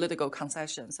political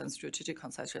concessions and strategic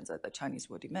concessions that the Chinese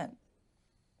will demand.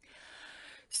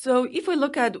 So if we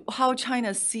look at how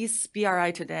China sees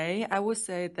BRI today, I would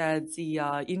say that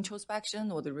the introspection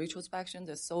or the retrospection,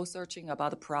 the soul searching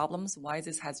about the problems, why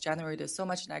this has generated so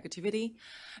much negativity,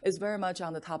 is very much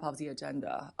on the top of the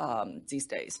agenda these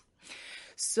days.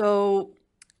 So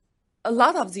a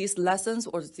lot of these lessons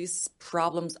or these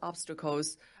problems,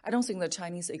 obstacles, I don't think the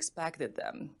Chinese expected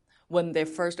them when they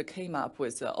first came up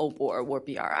with OBOR or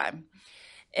BRI.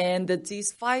 And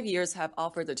these 5 years have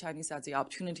offered the Chinese the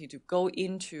opportunity to go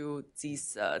into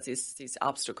these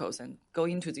obstacles and go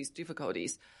into these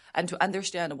difficulties and to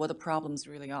understand what the problems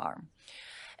really are.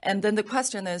 And then the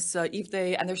question is, if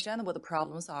they understand what the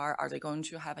problems are they going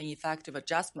to have an effective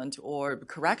adjustment or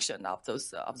correction of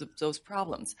those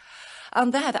problems?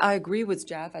 On that, I agree with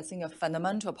Jeff. I think a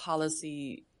fundamental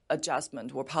policy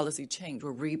adjustment or policy change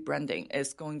or rebranding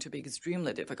is going to be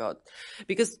extremely difficult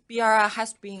because BRI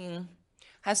has been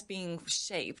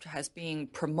shaped, has been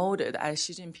promoted as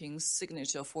Xi Jinping's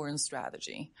signature foreign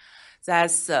strategy.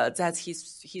 That's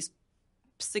his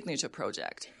signature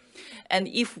project. And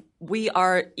if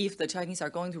the Chinese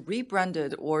are going to rebrand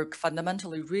it or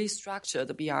fundamentally restructure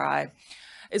the BRI,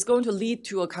 it's going to lead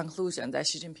to a conclusion that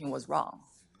Xi Jinping was wrong.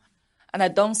 And I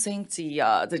don't think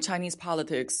the Chinese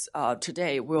politics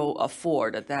today will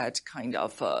afford that kind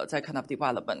of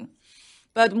development.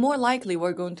 But more likely,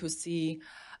 we're going to see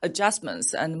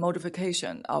adjustments and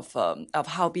modification of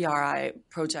how BRI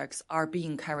projects are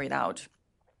being carried out,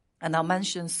 and I'll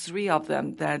mention 3 of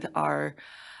them that are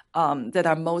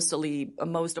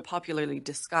most popularly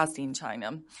discussed in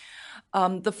China.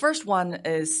 The first one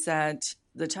is that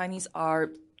the Chinese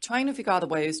are trying to figure out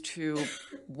ways to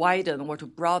widen or to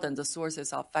broaden the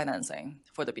sources of financing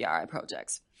for the BRI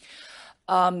projects.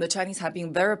 The Chinese have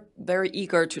been very, very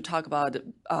eager to talk about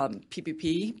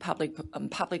PPP,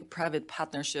 public-private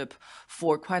partnership,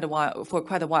 for quite a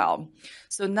while.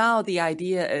 So now the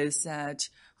idea is that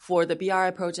for the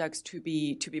BRI projects to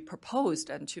be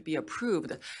proposed and to be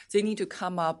approved, they need to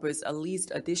come up with at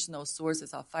least additional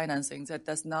sources of financing that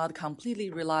does not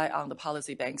completely rely on the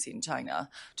policy banks in China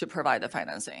to provide the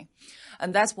financing.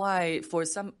 And that's why for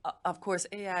some, of course,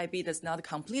 AIIB does not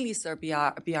completely serve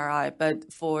BRI, but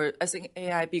I think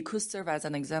AIIB could serve as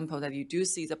an example that you do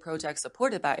see the projects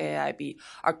supported by AIIB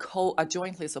are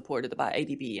jointly supported by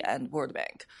ADB and World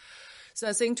Bank. So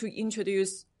I think to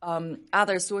introduce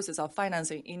other sources of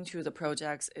financing into the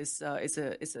projects is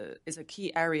a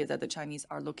key area that the Chinese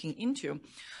are looking into.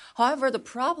 However, the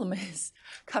problem is,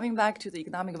 coming back to the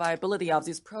economic viability of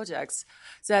these projects,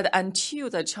 that until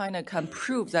that China can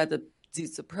prove that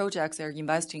these projects they're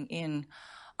investing in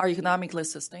are economically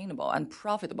sustainable and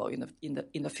profitable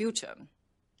in the future,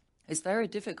 it's very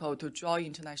difficult to draw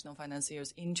international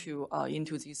financiers into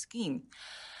this scheme.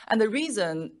 And the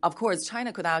reason, of course,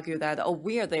 China could argue that,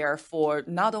 we are there for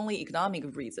not only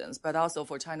economic reasons, but also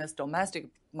for China's domestic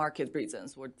market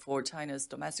reasons or for China's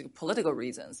domestic political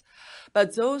reasons.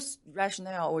 But those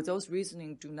rationale or those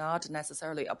reasoning do not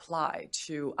necessarily apply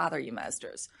to other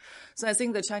investors. So I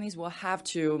think the Chinese will have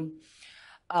to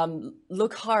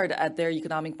look hard at their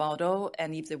economic model,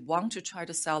 and if they want to try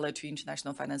to sell it to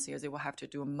international financiers, they will have to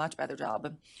do a much better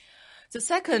job. The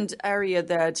second area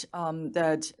that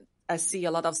I see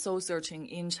a lot of soul searching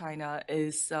in China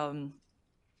is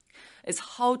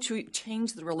how to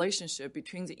change the relationship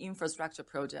between the infrastructure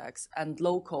projects and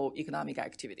local economic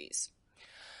activities.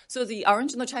 So the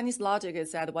original Chinese logic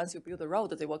is that once you build the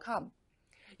road, they will come.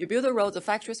 You build the road, the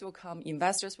factories will come,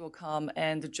 investors will come,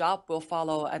 and the job will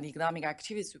follow, and economic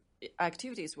activities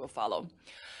will follow.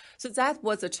 So that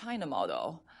was the China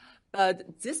model.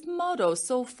 But this model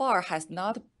so far has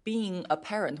not been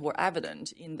apparent or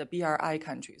evident in the BRI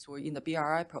countries or in the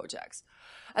BRI projects.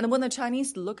 And when the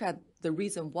Chinese look at the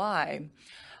reason why,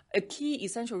 a key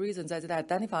essential reason that they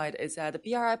identified is that the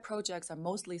BRI projects are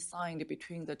mostly signed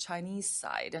between the Chinese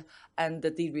side and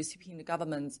the recipient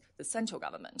government, the central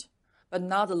government, but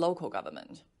not the local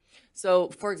government. So,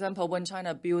 for example, when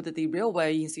China built the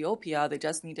railway in Ethiopia, they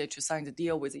just needed to sign the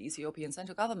deal with the Ethiopian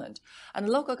central government. And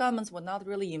the local governments were not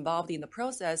really involved in the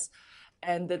process,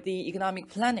 and the economic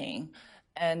planning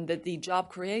and the job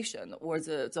creation or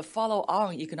the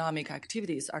follow-on economic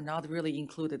activities are not really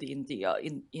included in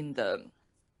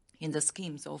the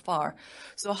scheme so far.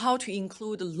 So how to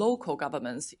include local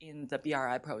governments in the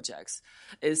BRI projects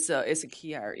is a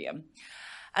key area.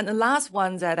 And the last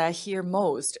one that I hear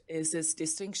most is this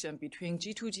distinction between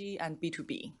G2G and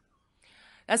B2B.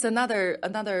 That's another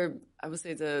I would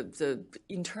say the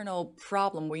internal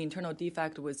problem or internal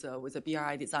defect with the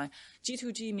BRI design.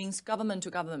 G2G means government to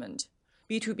government.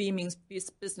 B2B means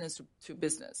business to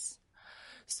business.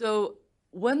 So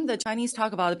when the Chinese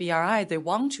talk about the BRI, they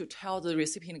want to tell the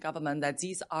recipient government that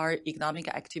these are economic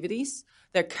activities.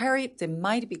 They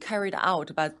might be carried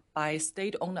out by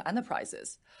state-owned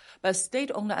enterprises. But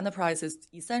state-owned enterprises,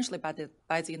 essentially by the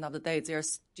end of the day, they're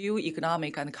still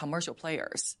economic and commercial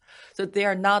players. So they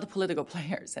are not political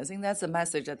players. I think that's a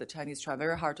message that the Chinese try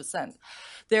very hard to send.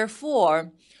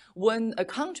 Therefore, when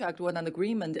an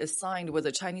agreement is signed with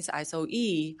the Chinese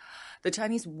SOE, the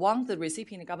Chinese want the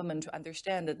recipient government to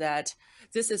understand that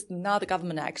this is not a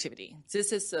government activity.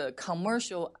 This is a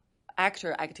commercial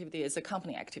actor activity, it's a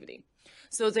company activity.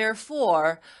 So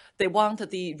therefore, they want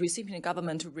the recipient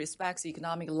government to respect the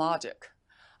economic logic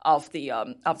of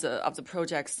the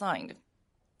project signed.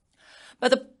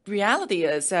 But the reality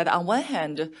is that on one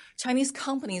hand, Chinese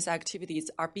companies' activities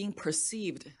are being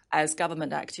perceived as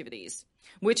government activities,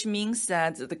 which means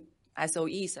that the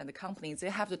SOEs and the companies, they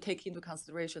have to take into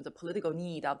consideration the political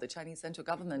need of the Chinese central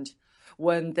government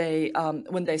when they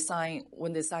sign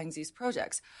these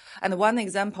projects. And one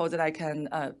example that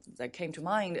came to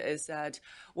mind is that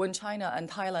when China and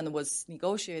Thailand was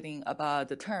negotiating about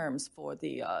the terms for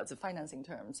the financing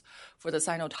terms for the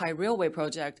Sino-Thai railway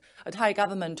project, the Thai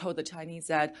government told the Chinese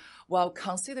that, well,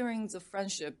 considering the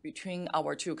friendship between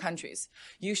our two countries,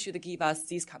 you should give us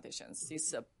these conditions,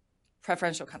 these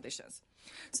preferential conditions.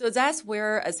 So that's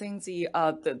where I think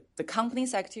the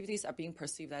company's activities are being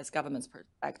perceived as government's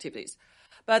activities.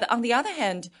 But on the other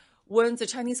hand, when the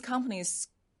Chinese companies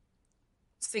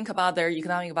think about their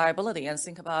economic viability and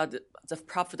think about the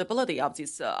profitability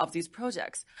of these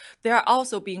projects, they are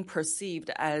also being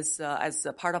perceived as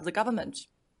a part of the government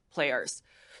players.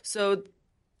 So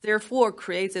therefore,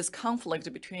 creates this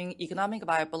conflict between economic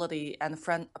viability and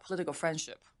political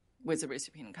friendship with the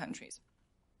recipient countries.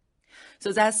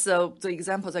 So that's the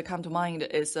examples that come to mind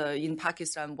is in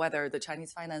Pakistan, whether the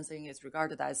Chinese financing is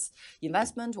regarded as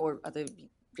investment or are they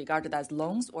regarded as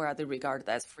loans or are they regarded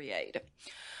as free aid.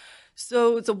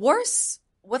 So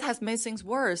what has made things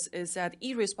worse is that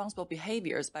irresponsible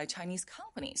behaviors by Chinese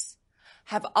companies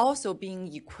have also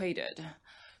been equated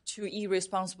to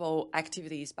irresponsible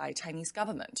activities by Chinese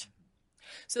government.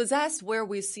 So that's where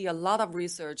we see a lot of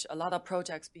research, a lot of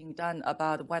projects being done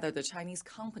about whether the Chinese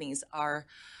companies are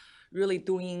really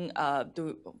playing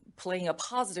a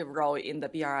positive role in the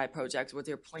BRI project, or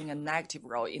they're playing a negative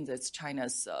role in this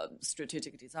China's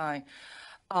strategic design.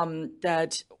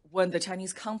 That when the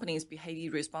Chinese companies behave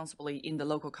irresponsibly in the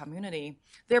local community,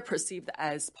 they're perceived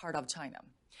as part of China.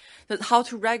 That how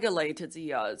to regulate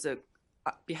the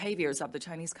behaviors of the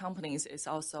Chinese companies is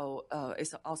also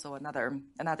another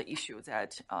issue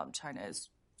that China is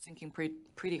thinking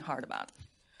pretty hard about.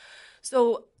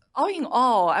 So all in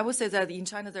all, I would say that in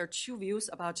China, there are two views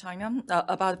about China,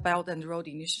 about Belt and Road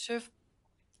Initiative.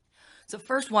 The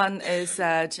first one is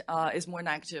that is more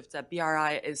negative, that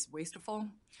BRI is wasteful,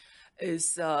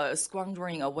 is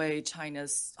squandering away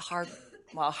China's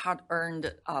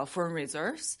hard-earned foreign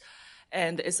reserves,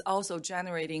 and is also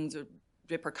generating the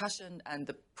repercussion and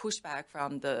the pushback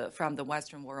from the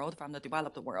Western world, from the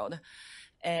developed world.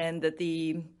 And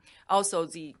also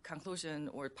the conclusion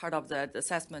or part of the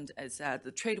assessment is that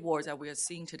the trade wars that we are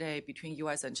seeing today between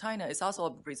U.S. and China is also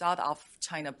a result of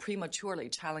China prematurely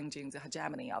challenging the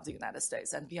hegemony of the United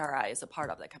States, and BRI is a part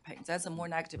of that campaign. That's a more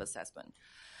negative assessment.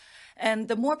 And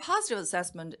the more positive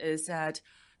assessment is that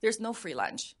there's no free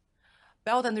lunch.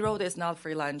 Belt and Road is not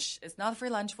free lunch. It's not free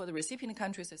lunch for the recipient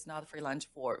countries. It's not free lunch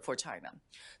for China.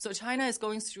 So China is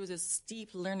going through this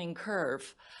steep learning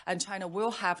curve, and China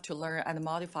will have to learn and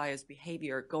modify its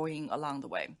behavior going along the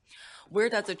way. Where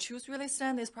does the truth really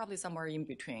stand is probably somewhere in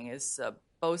between. It's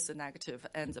both the negative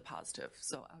and the positive.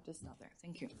 So I'll just stop there.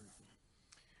 Thank you.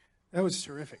 That was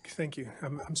terrific. Thank you.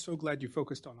 I'm so glad you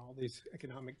focused on all these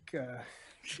economic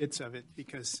bits of it,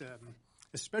 because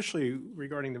especially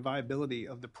regarding the viability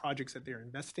of the projects that they're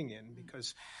investing in,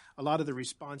 because a lot of the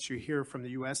response you hear from the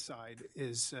U.S. side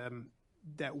is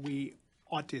that we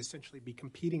ought to essentially be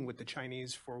competing with the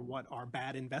Chinese for what are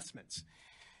bad investments.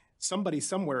 somebody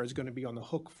somewhere is going to be on the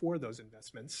hook for those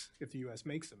investments if the U.S.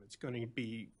 makes them. It's going to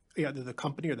be either the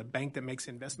company or the bank that makes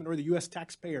the investment, or the U.S.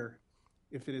 taxpayer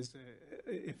if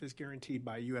it's guaranteed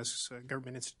by a U.S.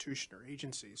 government institution or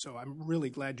agency. So I'm really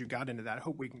glad you got into that. I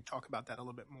hope we can talk about that a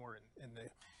little bit more in the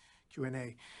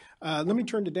Q&A. Let me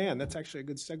turn to Dan. That's actually a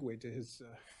good segue to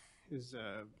his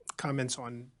comments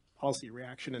on policy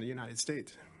reaction in the United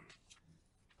States.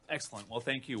 Excellent. Well,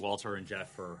 thank you, Walter and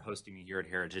Jeff, for hosting me here at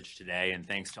Heritage today, and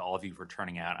thanks to all of you for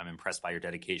turning out. I'm impressed by your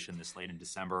dedication this late in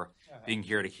December, being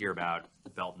here to hear about the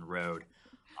Belt and Road.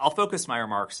 I'll focus my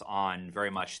remarks on very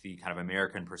much the kind of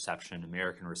American perception,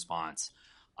 American response,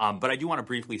 but I do want to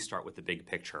briefly start with the big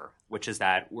picture, which is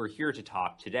that we're here to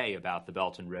talk today about the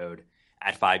Belt and Road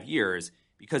at 5 years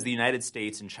because the United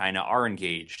States and China are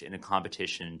engaged in a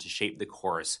competition to shape the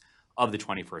course of the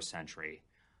 21st century.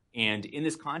 And in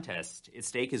this contest, at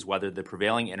stake is whether the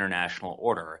prevailing international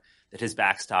order that has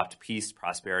backstopped peace,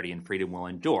 prosperity, and freedom will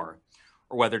endure,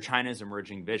 or whether China's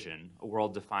emerging vision, a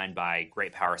world defined by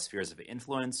great power spheres of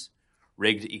influence,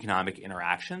 rigged economic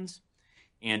interactions,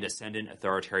 and ascendant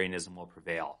authoritarianism will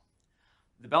prevail.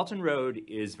 The Belt and Road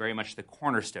is very much the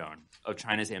cornerstone of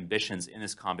China's ambitions in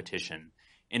this competition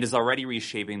and is already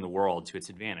reshaping the world to its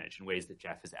advantage in ways that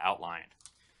Jeff has outlined.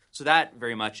 So that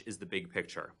very much is the big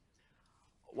picture.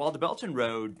 While the Belt and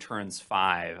Road turns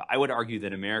 5, I would argue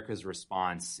that America's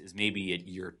response is maybe at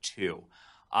year 2.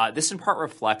 This in part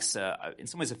reflects, in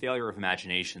some ways, a failure of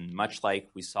imagination, much like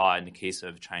we saw in the case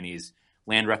of Chinese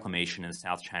land reclamation in the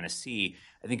South China Sea.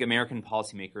 I think American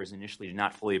policymakers initially did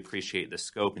not fully appreciate the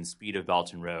scope and speed of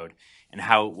Belt and Road and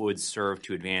how it would serve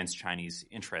to advance Chinese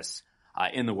interests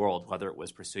in the world, whether it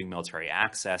was pursuing military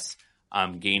access,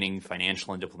 gaining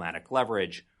financial and diplomatic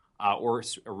leverage, or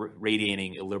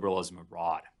radiating illiberalism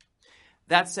abroad.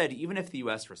 That said, even if the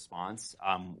U.S. response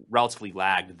relatively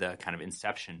lagged the kind of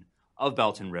inception of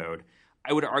Belt and Road,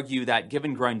 I would argue that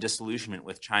given growing disillusionment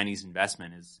with Chinese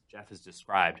investment, as Jeff has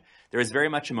described, there is very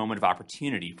much a moment of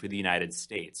opportunity for the United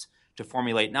States to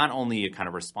formulate not only a kind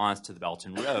of response to the Belt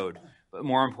and Road, but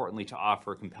more importantly to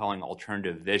offer a compelling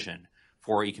alternative vision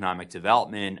for economic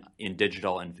development in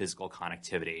digital and physical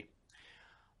connectivity.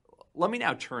 Let me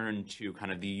now turn to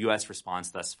kind of the U.S.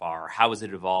 response thus far. How has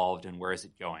it evolved and where is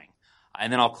it going?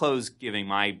 And then I'll close giving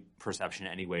my perception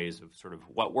anyways of sort of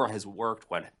what has worked,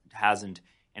 what hasn't,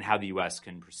 and how the U.S.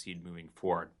 can proceed moving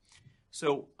forward.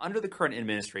 So under the current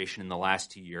administration in the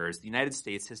last 2 years, the United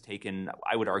States has taken,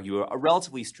 I would argue, a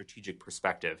relatively strategic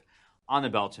perspective on the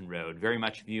Belt and Road, very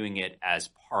much viewing it as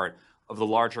part of the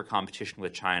larger competition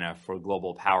with China for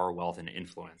global power, wealth, and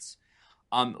influence.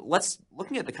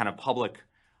 Looking at the kind of public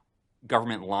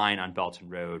government line on Belt and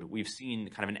Road, we've seen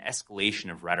kind of an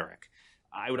escalation of rhetoric.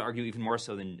 I would argue even more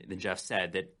so than Jeff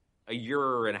said, that a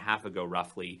year and a half ago,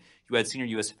 roughly, you had senior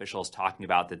U.S. officials talking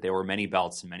about that there were many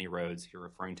belts and many roads, here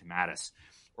referring to Mattis,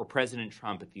 or President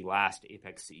Trump at the last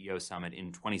APEC CEO summit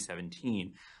in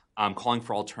 2017, calling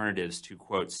for alternatives to,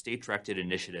 quote, state-directed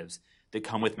initiatives that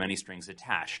come with many strings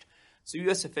attached. So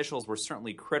U.S. officials were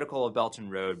certainly critical of Belt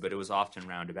and Road, but it was often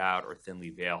roundabout or thinly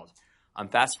veiled.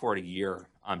 Fast forward a year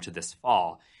to this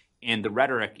fall, and the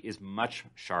rhetoric is much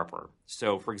sharper.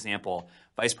 So, for example,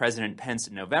 Vice President Pence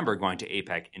in November going to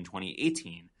APEC in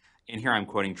 2018, and here I'm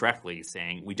quoting directly,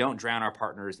 saying, "We don't drown our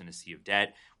partners in a sea of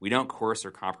debt. We don't coerce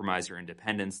or compromise your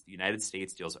independence. The United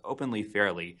States deals openly,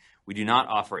 fairly. We do not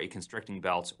offer a constricting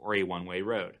belt or a one-way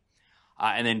road."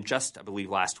 And then just, I believe,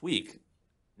 last week,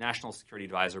 National Security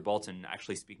Advisor Bolton,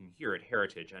 actually speaking here at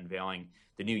Heritage, unveiling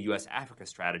the new U.S. Africa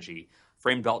strategy,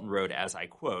 framed Belt and Road as, I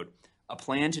quote, "a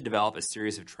plan to develop a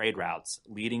series of trade routes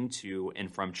leading to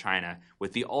and from China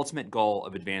with the ultimate goal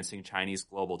of advancing Chinese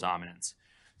global dominance."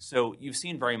 So you've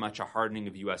seen very much a hardening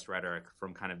of U.S. rhetoric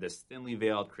from kind of this thinly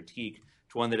veiled critique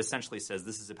to one that essentially says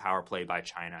this is a power play by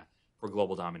China for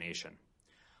global domination.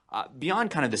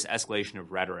 Beyond kind of this escalation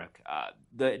of rhetoric,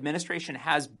 the administration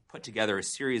has put together a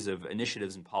series of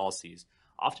initiatives and policies,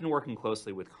 often working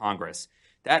closely with Congress,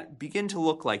 that begin to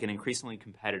look like an increasingly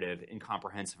competitive and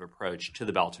comprehensive approach to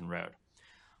the Belt and Road.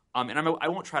 And I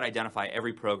won't try to identify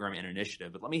every program and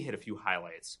initiative, but let me hit a few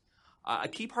highlights. A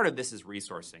key part of this is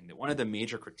resourcing, that one of the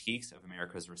major critiques of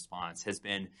America's response has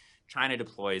been China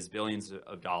deploys billions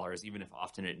of dollars, even if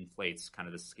often it inflates kind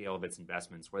of the scale of its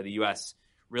investments, where the U.S.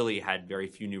 really had very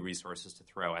few new resources to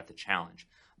throw at the challenge.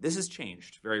 This has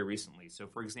changed very recently. So,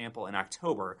 for example, in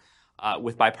October,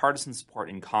 with bipartisan support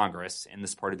in Congress and the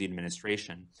support of the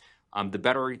administration, the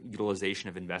Better Utilization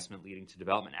of Investment Leading to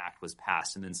Development Act was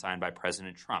passed and then signed by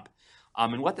President Trump.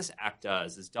 And what this act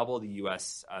does is double the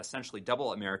U.S., essentially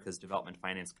double America's development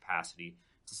finance capacity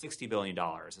to $60 billion,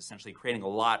 essentially creating a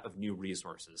lot of new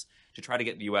resources to try to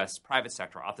get the U.S. private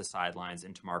sector off the sidelines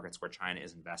into markets where China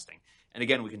is investing. And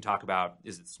again, we can talk about,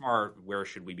 is it smart? Where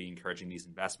should we be encouraging these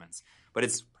investments? But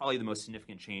it's probably the most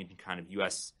significant change in kind of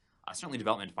U.S., certainly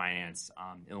development finance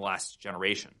in the last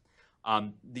generation.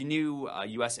 The new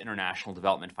U.S. International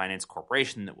Development Finance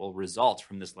Corporation that will result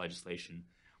from this legislation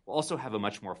will also have a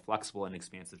much more flexible and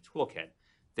expansive toolkit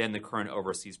than the current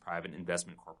Overseas Private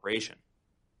Investment Corporation.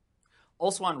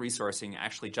 Also on resourcing,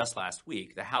 actually just last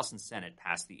week, the House and Senate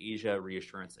passed the Asia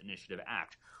Reassurance Initiative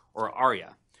Act, or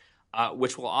ARIA,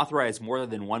 which will authorize more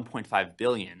than $1.5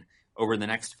 billion over the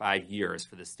next 5 years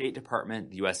for the State Department,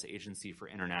 the U.S. Agency for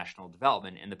International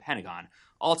Development, and the Pentagon,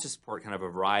 all to support kind of a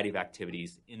variety of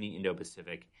activities in the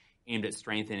Indo-Pacific aimed at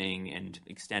strengthening and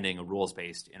extending a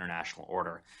rules-based international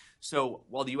order. So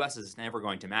while the U.S. is never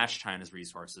going to match China's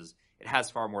resources, it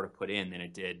has far more to put in than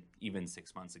it did even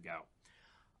 6 months ago.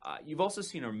 You've also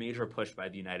seen a major push by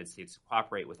the United States to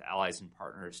cooperate with allies and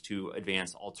partners to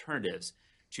advance alternatives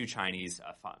to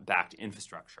Chinese-backed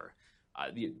infrastructure.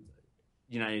 The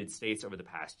United States over the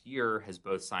past year has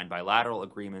both signed bilateral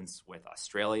agreements with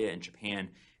Australia and Japan,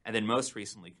 and then most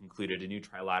recently concluded a new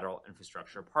trilateral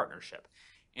infrastructure partnership.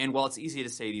 And while it's easy to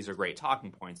say these are great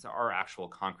talking points, there are actual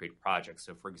concrete projects.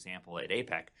 So, for example, at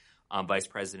APEC, Vice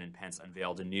President Pence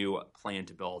unveiled a new plan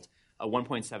to build a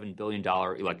 $1.7 billion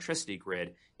electricity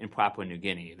grid in Papua New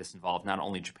Guinea. This involved not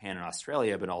only Japan and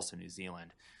Australia, but also New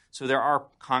Zealand. So there are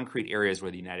concrete areas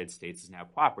where the United States is now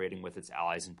cooperating with its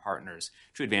allies and partners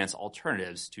to advance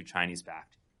alternatives to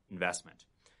Chinese-backed investment.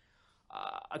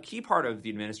 A key part of the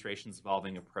administration's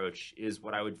evolving approach is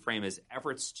what I would frame as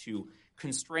efforts to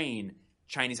constrain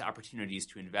Chinese opportunities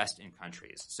to invest in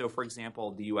countries. So, for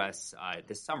example, the U.S.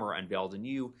 This summer unveiled a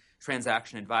new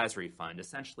transaction advisory fund,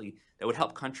 essentially that would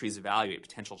help countries evaluate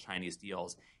potential Chinese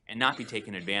deals and not be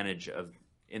taken advantage of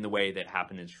in the way that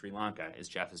happened in Sri Lanka, as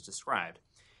Jeff has described.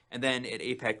 And then at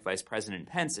APEC, Vice President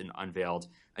Pence unveiled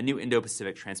a new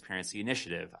Indo-Pacific Transparency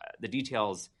Initiative. The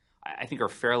details, I think, are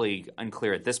fairly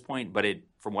unclear at this point, but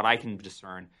from what I can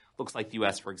discern, looks like the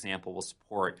U.S., for example, will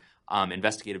support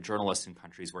investigative journalists in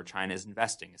countries where China is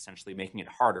investing, essentially making it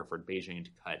harder for Beijing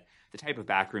to cut the type of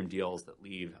backroom deals that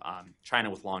leave China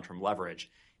with long-term leverage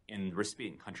in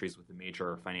recipient countries with a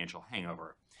major financial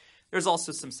hangover. There's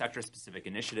also some sector-specific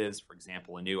initiatives, for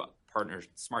example, a new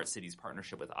smart cities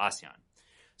partnership with ASEAN.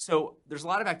 So there's a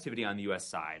lot of activity on the U.S.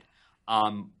 side,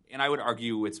 and I would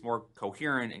argue it's more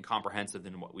coherent and comprehensive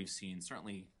than what we've seen,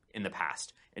 certainly in the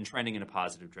past, and trending in a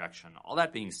positive direction. All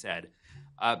that being said,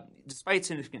 despite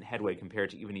significant headway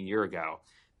compared to even a year ago,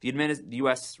 the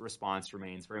U.S. response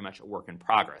remains very much a work in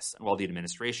progress. And while the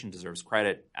administration deserves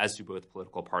credit, as do both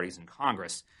political parties in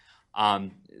Congress,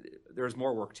 there's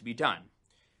more work to be done.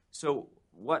 So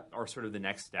what are sort of the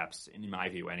next steps, in my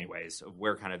view anyways, of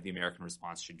where kind of the American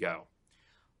response should go?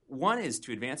 One is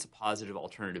to advance a positive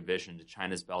alternative vision to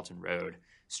China's Belt and Road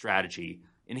strategy.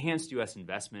 Enhanced U.S.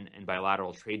 investment and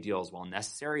bilateral trade deals, while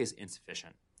necessary, is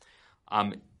insufficient.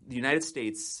 The United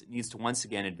States needs to once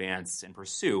again advance and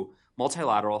pursue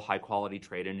multilateral high-quality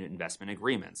trade and investment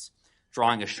agreements,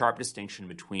 drawing a sharp distinction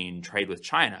between trade with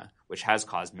China, which has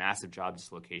caused massive job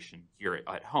dislocation here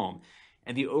at home,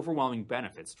 and the overwhelming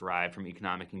benefits derived from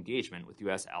economic engagement with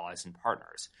U.S. allies and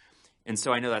partners. And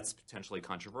so I know that's potentially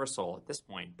controversial at this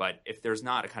point, but if there's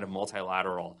not a kind of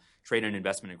multilateral trade and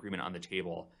investment agreement on the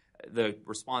table, the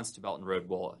response to Belt and Road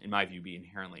will, in my view, be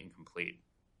inherently incomplete.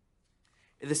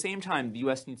 At the same time, the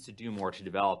U.S. needs to do more to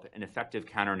develop an effective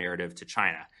counter-narrative to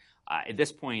China. At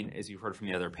this point, as you've heard from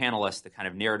the other panelists, the kind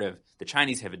of narrative the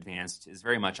Chinese have advanced is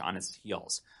very much on its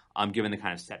heels, given the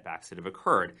kind of setbacks that have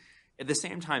occurred. At the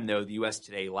same time, though, the U.S.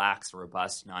 today lacks a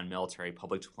robust non-military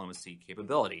public diplomacy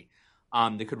capability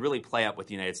that could really play up what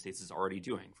the United States is already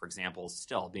doing. For example,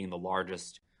 still being the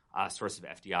largest source of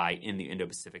FDI in the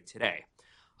Indo-Pacific today.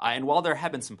 And while there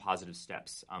have been some positive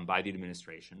steps by the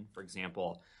administration, for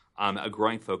example, a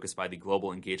growing focus by the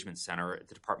Global Engagement Center at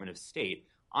the Department of State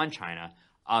on China,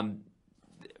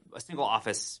 a single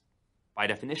office, by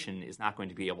definition, is not going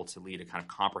to be able to lead a kind of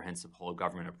comprehensive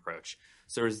whole-of-government approach.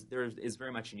 So there is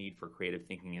very much a need for creative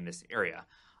thinking in this area.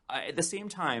 At the same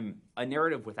time, a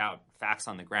narrative without facts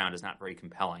on the ground is not very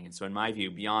compelling. And so in my view,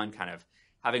 beyond kind of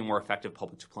having a more effective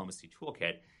public diplomacy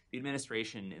toolkit, the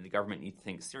administration and the government need to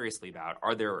think seriously about,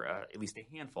 are there at least a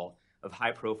handful of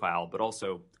high-profile but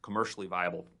also commercially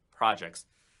viable projects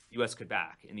the U.S. could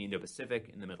back in the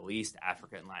Indo-Pacific, in the Middle East,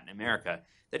 Africa, and Latin America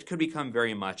that could become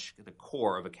very much the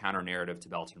core of a counter-narrative to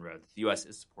Belt and Road. The U.S.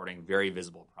 is supporting very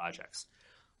visible projects.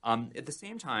 At the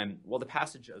same time, while the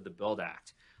passage of the BUILD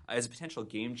Act is a potential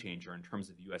game changer in terms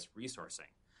of U.S.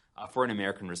 resourcing, for an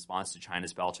American response to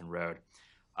China's Belt and Road.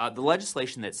 The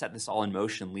legislation that set this all in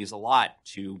motion leaves a lot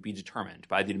to be determined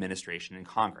by the administration and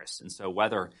Congress. And so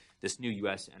whether this new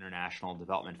U.S. International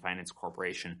Development Finance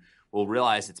Corporation will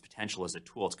realize its potential as a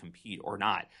tool to compete or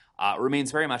not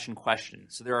remains very much in question.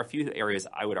 So there are a few areas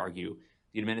I would argue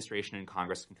the administration and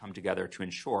Congress can come together to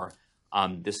ensure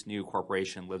this new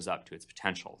corporation lives up to its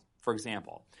potential. For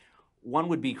example, one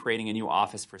would be creating a new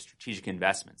office for strategic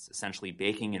investments, essentially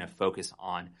baking in a focus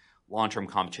on long-term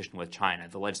competition with China.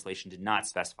 The legislation did not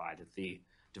specify that the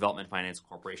Development Finance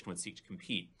Corporation would seek to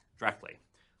compete directly.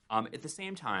 At the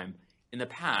same time, in the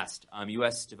past,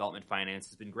 U.S. development finance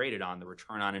has been graded on the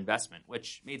return on investment,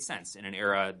 which made sense in an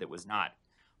era that was not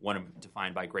one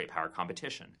defined by great power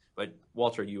competition. But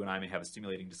Walter, you and I may have a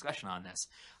stimulating discussion on this.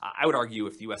 I would argue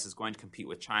if the U.S. is going to compete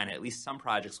with China, at least some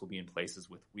projects will be in places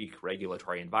with weak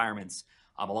regulatory environments,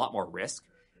 a lot more risk.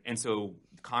 And so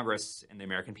Congress and the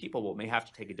American people may have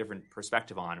to take a different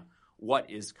perspective on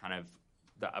what is kind of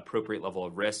the appropriate level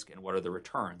of risk and what are the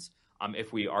returns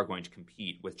if we are going to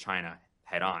compete with China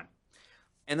head on.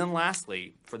 And then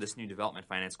lastly, for this new Development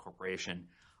Finance Corporation,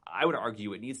 I would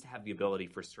argue it needs to have the ability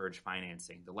for surge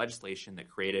financing. The legislation that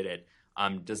created it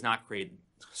does not create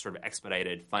sort of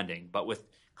expedited funding, but with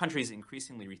countries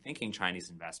increasingly rethinking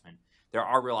Chinese investment, there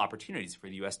are real opportunities for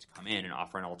the U.S. to come in and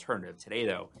offer an alternative. Today,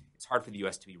 though, it's hard for the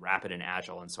U.S. to be rapid and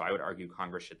agile, and so I would argue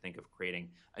Congress should think of creating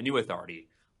a new authority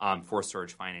for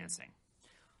surge financing.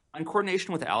 On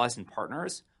coordination with allies and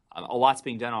partners, a lot's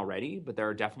being done already, but there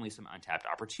are definitely some untapped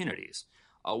opportunities.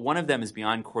 One of them is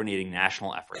beyond coordinating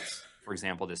national efforts. For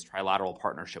example, this trilateral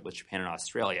partnership with Japan and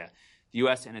Australia. The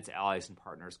U.S. and its allies and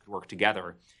partners could work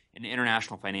together in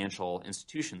international financial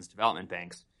institutions, development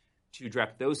banks, to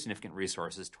direct those significant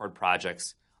resources toward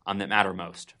projects that matter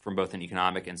most from both an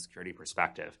economic and security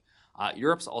perspective.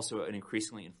 Europe's also an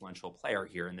increasingly influential player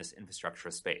here in this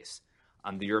infrastructure space.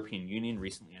 The European Union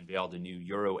recently unveiled a new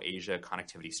Euro-Asia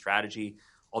connectivity strategy,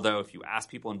 although if you ask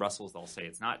people in Brussels, they'll say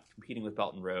it's not competing with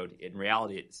Belt and Road. In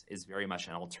reality, it is very much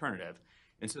an alternative.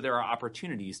 And so there are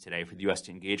opportunities today for the U.S.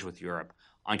 to engage with Europe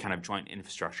on kind of joint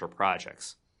infrastructure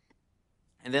projects.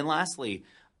 And then lastly,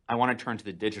 I want to turn to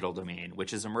the digital domain,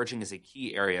 which is emerging as a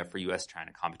key area for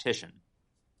U.S.-China competition.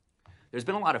 There's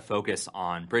been a lot of focus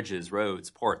on bridges, roads,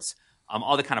 ports,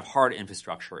 all the kind of hard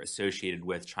infrastructure associated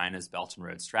with China's Belt and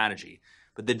Road strategy.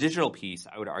 But the digital piece,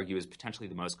 I would argue, is potentially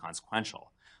the most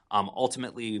consequential.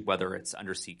 Ultimately, whether it's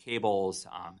undersea cables,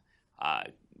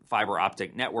 fiber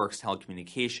optic networks,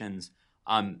 telecommunications,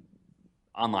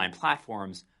 online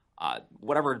platforms,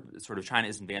 whatever sort of China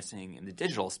is advancing in the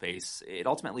digital space, it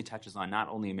ultimately touches on not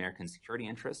only American security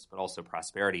interests, but also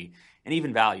prosperity and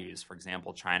even values. For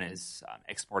example, China is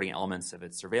exporting elements of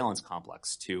its surveillance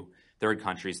complex to third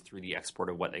countries through the export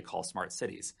of what they call smart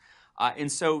cities.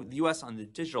 And so the U.S. on the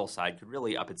digital side could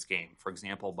really up its game, for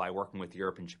example, by working with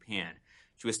Europe and Japan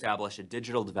to establish a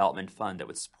digital development fund that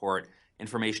would support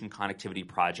information connectivity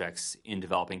projects in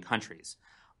developing countries.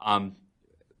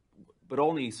 But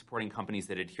only supporting companies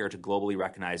that adhere to globally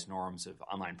recognized norms of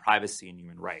online privacy and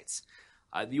human rights.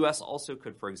 The U.S. also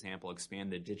could, for example,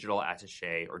 expand the digital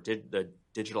attaché or the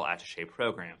digital attaché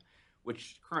program,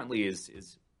 which currently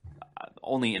is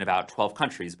only in about 12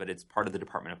 countries, but it's part of the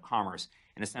Department of Commerce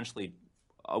and essentially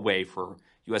a way for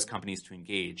U.S. companies to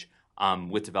engage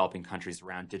with developing countries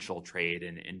around digital trade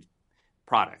and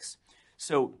products.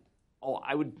 So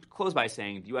I would close by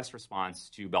saying the U.S. response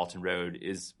to Belt and Road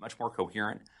is much more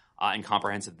coherent and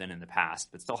comprehensive than in the past,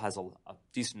 but still has a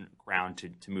decent ground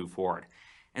to move forward.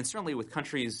 And certainly with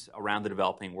countries around the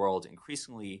developing world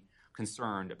increasingly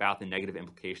concerned about the negative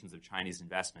implications of Chinese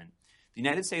investment, the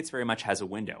United States very much has a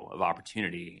window of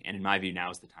opportunity, and in my view, now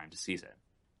is the time to seize it.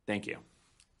 Thank you.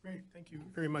 Great. Thank you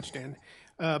very much, Dan.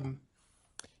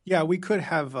 Yeah, we could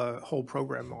have a whole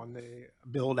program on the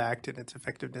BUILD Act and its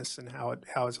effectiveness and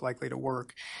how it's likely to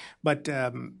work. But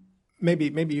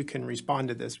maybe you can respond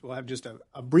to this. We'll have just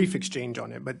a brief exchange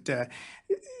on it. But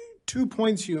 2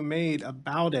 points you made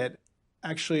about it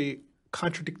actually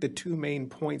contradict the two main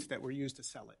points that were used to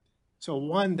sell it. So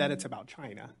one, that it's about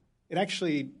China. It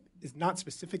actually is not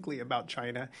specifically about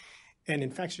China, and in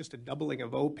fact, it's just a doubling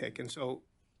of OPIC. And so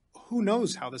who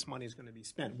knows how this money is going to be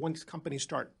spent once companies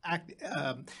start accessing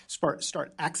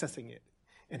it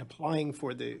and applying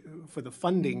for the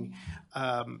funding.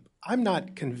 I'm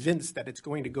not convinced that it's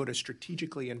going to go to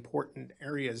strategically important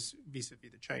areas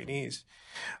vis-a-vis the Chinese.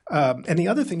 And the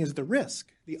other thing is the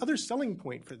risk. The other selling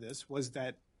point for this was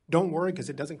that don't worry because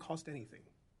it doesn't cost anything.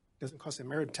 It doesn't cost the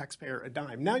American taxpayer a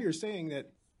dime. Now you're saying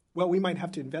that, well, we might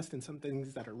have to invest in some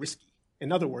things that are risky.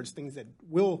 In other words, things that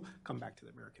will come back to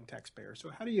the American taxpayer. So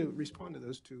how do you respond to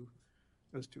those two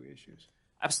issues?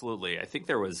 Absolutely. I think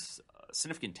there was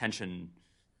significant tension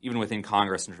even within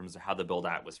Congress in terms of how the Build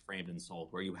Act was framed and sold,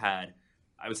 where you had,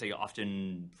 I would say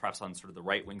often perhaps on sort of the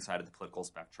right-wing side of the political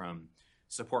spectrum,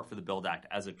 support for the Build Act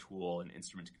as a tool and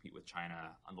instrument to compete with China.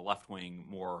 On the left wing,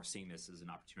 more seeing this as an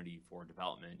opportunity for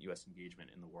development, U.S.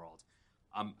 engagement in the world.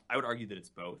 I would argue that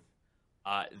it's both,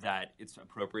 that it's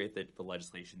appropriate that the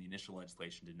initial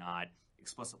legislation did not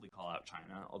explicitly call out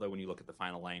China, although when you look at the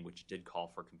final language, it did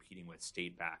call for competing with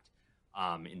state-backed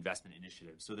investment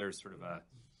initiatives. So there's sort of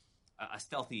a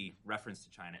stealthy reference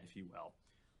to China, if you will.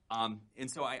 And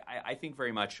so I think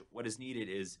very much what is needed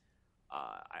is,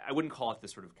 I wouldn't call it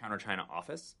this sort of counter-China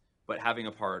office, but having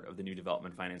a part of the new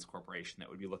Development Finance Corporation that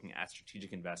would be looking at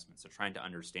strategic investments, so trying to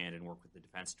understand and work with the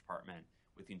Defense Department,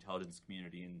 with the intelligence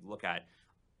community, and look at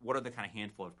what are the kind of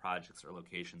handful of projects or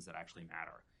locations that actually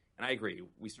matter. And I agree,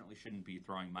 we certainly shouldn't be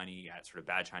throwing money at sort of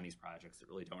bad Chinese projects that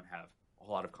really don't have a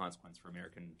whole lot of consequence for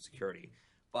American security.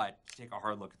 But to take a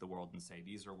hard look at the world and say,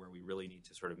 these are where we really need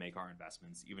to sort of make our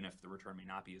investments, even if the return may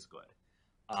not be as good.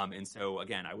 And so,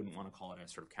 again, I wouldn't want to call it a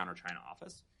sort of counter-China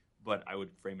office, but I would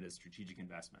frame it as strategic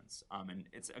investments. And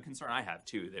it's a concern I have,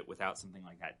 too, that without something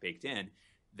like that baked in,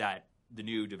 that the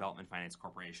new Development Finance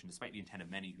Corporation, despite the intent of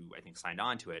many who I think signed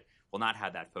on to it, will not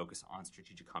have that focus on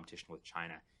strategic competition with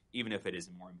China, even if it is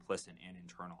more implicit and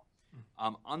internal.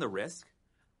 On the risk,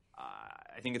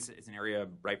 I think it's an area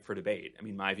ripe for debate. I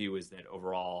mean, my view is that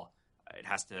overall,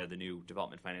 the new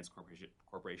Development Finance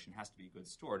Corporation has to be a good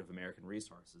steward of American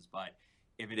resources. But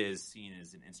if it is seen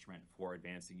as an instrument for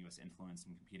advancing U.S. influence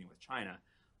and competing with China,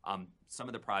 some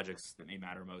of the projects that may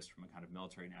matter most from a kind of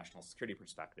military national security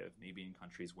perspective may be in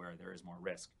countries where there is more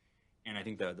risk. And I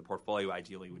think the portfolio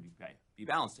ideally would be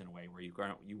balanced in a way where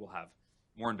you will have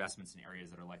more investments in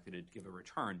areas that are likely to give a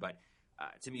return. But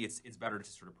to me, it's better to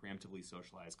sort of preemptively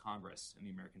socialize Congress and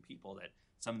the American people that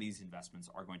some of these investments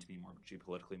are going to be more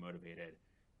geopolitically motivated,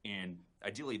 and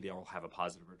ideally they'll have a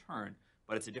positive return,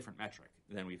 but it's a different metric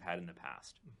than we've had in the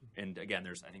past. Mm-hmm. And again,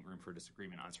 there's, I think, room for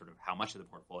disagreement on sort of how much of the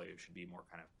portfolio should be more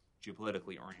kind of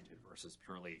geopolitically oriented versus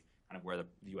purely kind of where the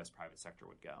U.S. private sector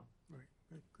would go. Right.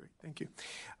 Great. Thank you.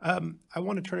 I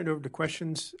want to turn it over to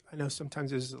questions. I know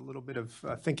sometimes there's a little bit of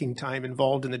thinking time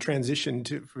involved in the transition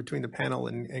between the panel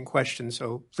and questions,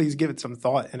 so please give it some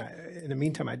thought. And in the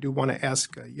meantime, I do want to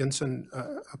ask Yunsun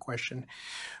a question,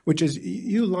 which is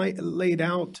you laid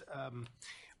out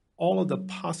all of the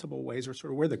possible ways, or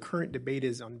sort of where the current debate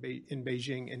is in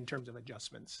Beijing in terms of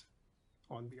adjustments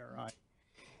on BRI.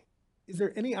 Is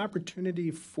there any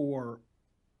opportunity for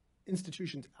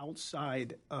institutions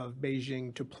outside of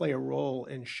Beijing to play a role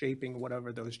in shaping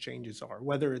whatever those changes are,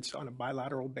 whether it's on a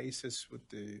bilateral basis with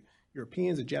the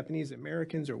Europeans, the Japanese, the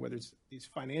Americans, or whether it's these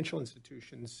financial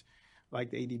institutions like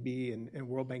the ADB and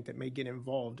World Bank that may get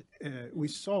involved? We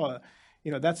saw,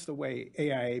 that's the way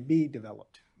AIIB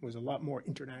developed, was a lot more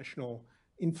international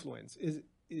influence.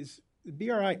 Is the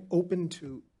BRI open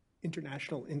to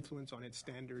international influence on its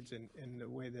standards and the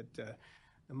way that the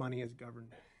money is governed?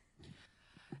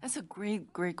 That's a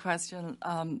great question,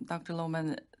 Dr.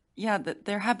 Lohman. Yeah,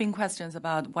 there have been questions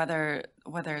about whether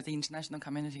the international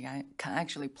community can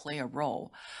actually play a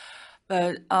role.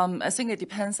 But I think it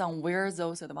depends on where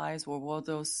those advice or where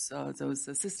those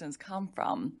assistance come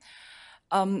from.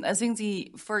 I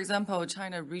think for example,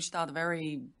 China reached out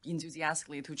very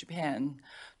enthusiastically to Japan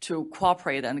to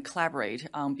cooperate and collaborate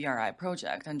on BRI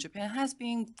project. And Japan has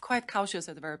been quite cautious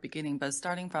at the very beginning, but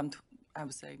starting from, I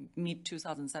would say,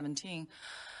 mid-2017,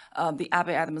 the Abe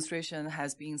administration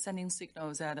has been sending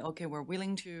signals that, okay, we're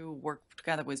willing to work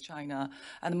together with China.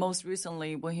 And most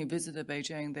recently, when he visited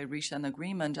Beijing, they reached an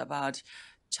agreement about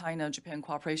China-Japan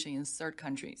cooperation in third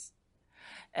countries.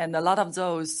 And a lot of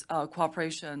those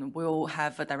cooperation will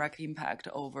have a direct impact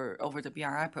over the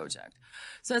BRI project.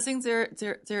 So I think there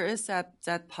is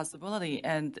that possibility.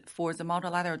 And for the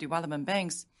multilateral development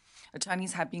banks, the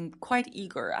Chinese have been quite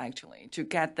eager, actually, to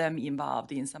get them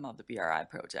involved in some of the BRI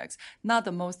projects. Not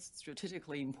the most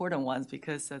strategically important ones,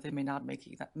 because they may not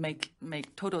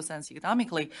make total sense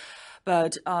economically.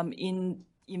 But in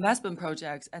investment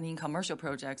projects and in commercial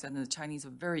projects, and the Chinese are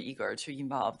very eager to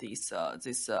involve these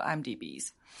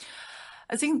MDBs.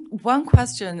 I think one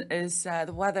question is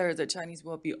that whether the Chinese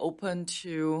will be open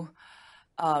to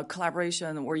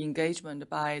collaboration or engagement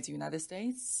by the United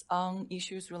States on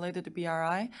issues related to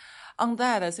BRI. On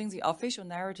that, I think the official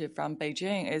narrative from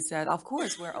Beijing is that, of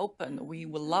course, we're open. We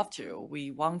would love to. We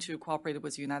want to cooperate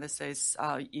with the United States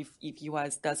if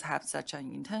U.S. does have such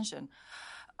an intention.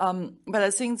 But I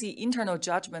think the internal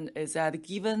judgment is that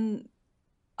given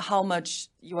how much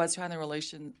U.S.-China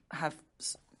relations have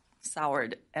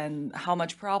soured and how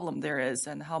much problem there is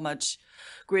and how much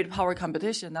great power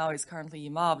competition now is currently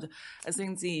involved, I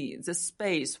think the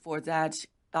space for that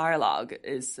dialogue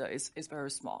is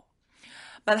very small.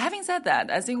 But having said that,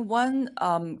 I think one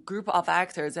group of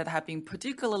actors that have been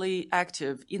particularly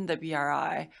active in the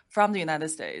BRI from the United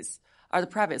States are the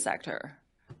private sector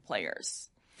players.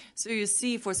 So you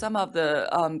see for some of the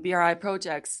BRI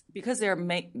projects, because they're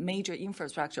major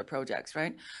infrastructure projects,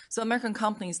 right? So American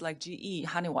companies like GE,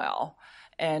 Honeywell,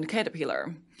 and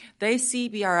Caterpillar, they see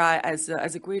BRI as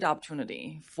a great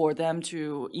opportunity for them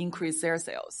to increase their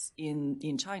sales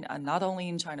in China, and not only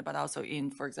in China, but also in,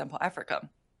 for example, Africa.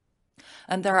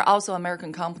 And there are also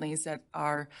American companies that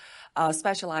are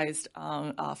specialized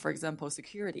on, for example,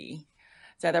 security,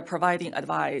 that are providing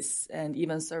advice and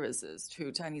even services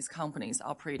to Chinese companies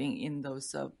operating in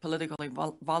those politically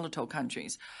volatile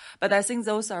countries. But I think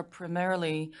those are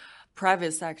primarily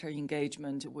private sector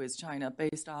engagement with China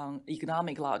based on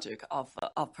economic logic of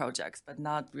projects, but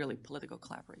not really political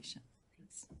collaboration.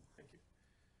 Thank you.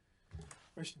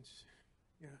 Questions?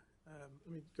 Yeah,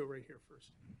 let me go right here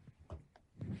first.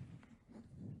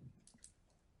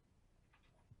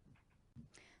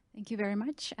 Thank you very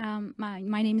much.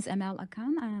 My name is Emel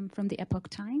Akan. I'm from the Epoch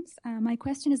Times. My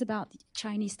question is about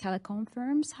Chinese telecom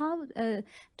firms. How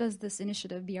does this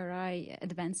initiative, BRI,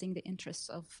 advancing the interests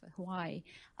of Huawei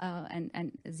and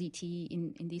ZTE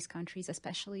in these countries,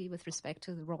 especially with respect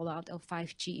to the rollout of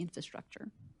 5G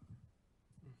infrastructure?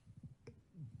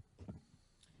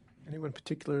 Anyone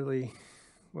particularly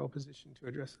well positioned to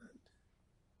address that?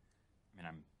 I mean,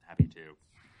 I'm happy to.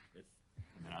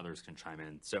 And others can chime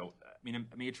in. So, I mean,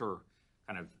 a major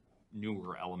kind of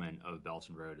newer element of Belt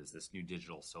and Road is this new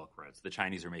digital Silk Road. So the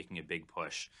Chinese are making a big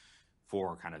push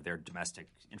for kind of their domestic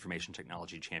information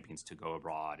technology champions to go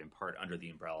abroad, in part under the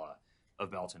umbrella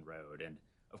of Belt and Road. And,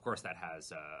 of course, that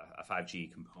has a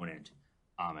 5G component.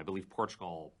 I believe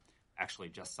Portugal actually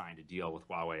just signed a deal with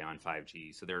Huawei on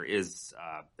 5G. So there is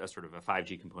a sort of a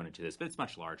 5G component to this, but it's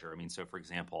much larger. I mean, so, for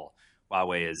example,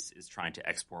 Huawei is trying to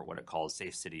export what it calls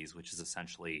safe cities, which is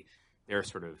essentially their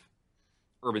sort of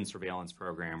urban surveillance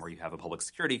program where you have a public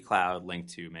security cloud linked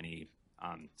to many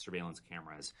surveillance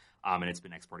cameras. And it's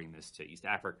been exporting this to East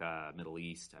Africa, Middle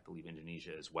East, I believe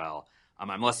Indonesia as well.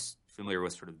 I'm less familiar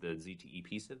with sort of the ZTE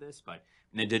piece of this, but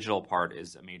the digital part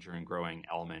is a major and growing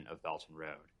element of Belt and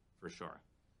Road, for sure.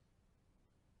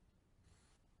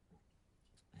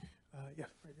 Yeah,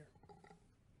 right there.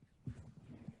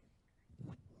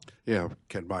 Yeah,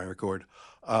 Ken Meyercord.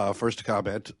 First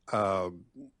comment, a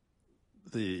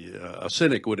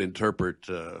cynic would interpret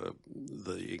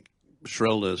the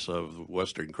shrillness of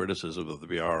Western criticism of the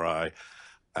BRI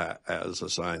as a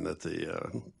sign that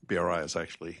the BRI is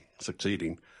actually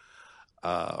succeeding.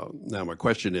 Now, my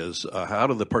question is, how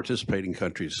do the participating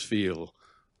countries feel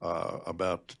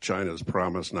about China's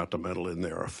promise not to meddle in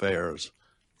their affairs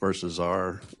versus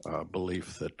our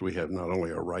belief that we have not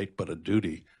only a right but a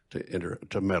duty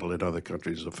to meddle in other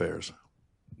countries' affairs?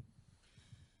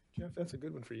 Jeff, that's a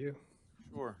good one for you.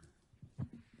 Sure.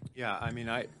 Yeah, I mean,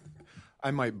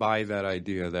 I might buy that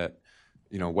idea that,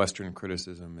 you know, Western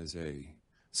criticism is a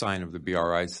sign of the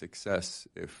BRI's success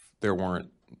if there weren't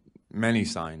many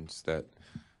signs that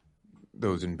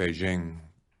those in Beijing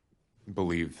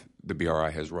believe the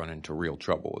BRI has run into real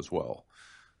trouble as well.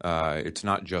 It's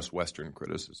not just Western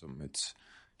criticism. It's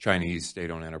Chinese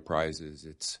state-owned enterprises.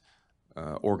 It's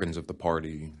organs of the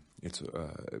party. It's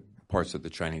parts of the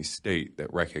Chinese state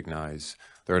that recognize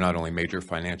there are not only major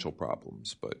financial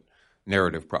problems, but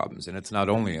narrative problems. And it's not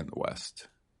only in the West.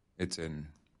 It's in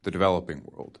the developing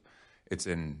world. It's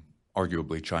in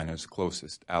arguably China's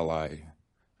closest ally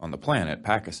on the planet,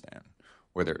 Pakistan,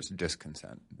 where there's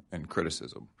discontent and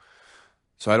criticism.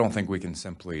 So I don't think we can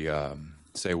simply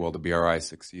say, well, the BRI is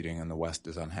succeeding and the West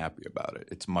is unhappy about it.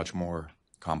 It's much more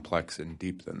complex and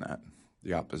deep than that,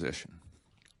 the opposition.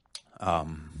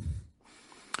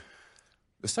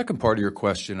 The second part of your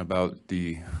question about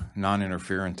the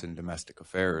non-interference in domestic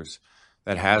affairs,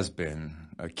 that has been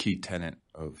a key tenet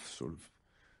of sort of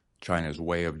China's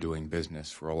way of doing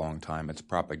business for a long time. It's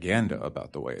propaganda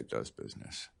about the way it does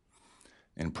business.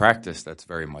 In practice, that's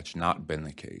very much not been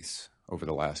the case over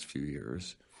the last few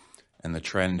years, and the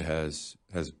trend has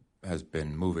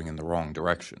been moving in the wrong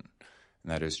direction.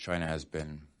 And that is, China has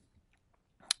been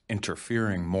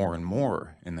interfering more and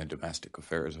more in the domestic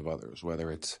affairs of others, whether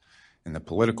it's in the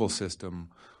political system,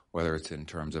 whether it's in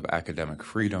terms of academic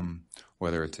freedom,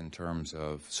 whether it's in terms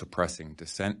of suppressing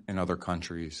dissent in other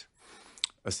countries,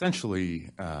 essentially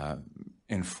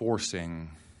enforcing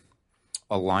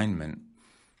alignment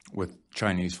with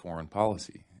Chinese foreign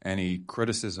policy. Any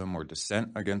criticism or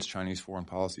dissent against Chinese foreign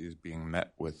policy is being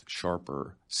met with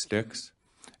sharper sticks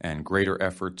and greater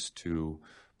efforts to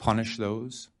punish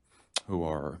those who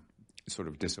are sort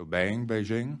of disobeying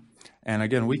Beijing. And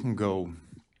again, we can go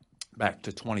back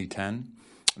to 2010,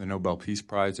 the Nobel Peace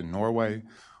Prize in Norway.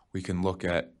 We can look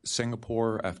at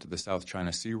Singapore after the South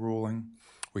China Sea ruling.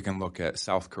 We can look at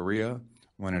South Korea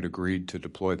when it agreed to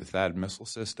deploy the THAAD missile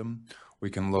system. We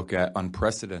can look at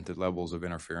unprecedented levels of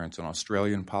interference in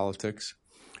Australian politics.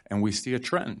 And we see a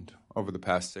trend over the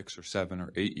past 6 or 7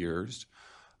 or 8 years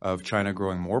of China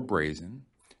growing more brazen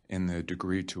in the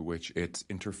degree to which it's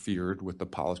interfered with the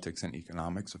politics and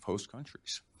economics of host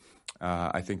countries.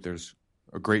 I think there's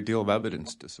a great deal of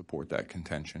evidence to support that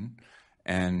contention,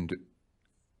 and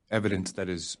evidence that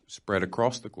is spread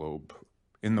across the globe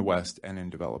in the West and in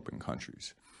developing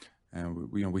countries.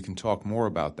 And we can talk more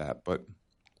about that, but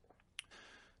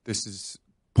this is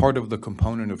part of the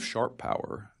component of sharp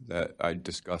power that I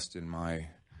discussed in my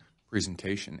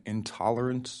presentation,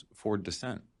 intolerance for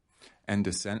dissent. And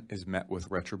dissent is met with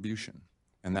retribution.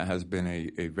 And that has been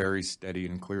a very steady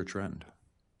and clear trend.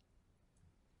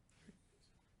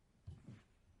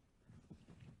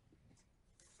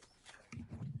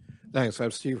 Thanks.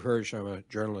 I'm Steve Hirsch. I'm a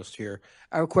journalist here.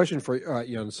 I have a question for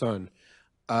Yun Sun.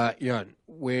 Yun,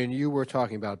 when you were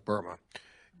talking about Burma,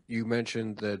 you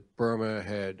mentioned that Burma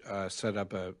had set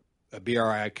up a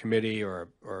BRI committee or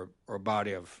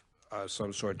body of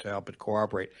some sort to help it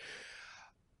cooperate.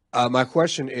 My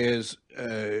question is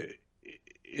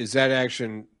that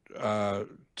action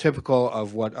typical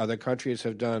of what other countries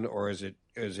have done, or is it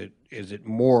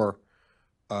more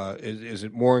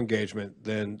engagement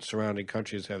than surrounding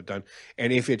countries have done?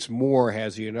 And if it's more,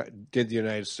 did the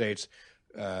United States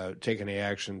take any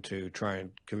action to try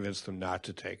and convince them not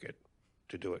to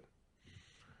do it?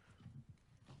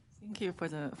 Thank you for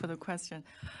the question.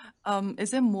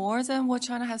 Is it more than what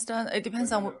China has done? It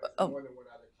depends on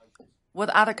what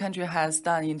other country has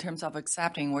done in terms of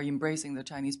accepting or embracing the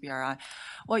Chinese BRI.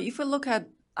 Well, if we look at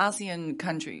ASEAN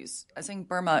countries, I think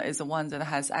Burma is the one that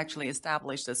has actually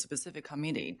established a specific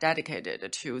committee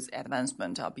dedicated to the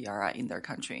advancement of BRI in their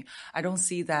country. I don't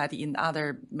see that in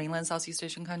other mainland Southeast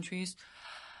Asian countries.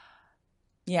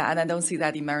 Yeah, and I don't see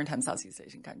that in maritime Southeast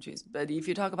Asian countries. But if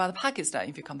you talk about Pakistan,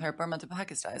 if you compare Burma to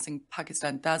Pakistan, I think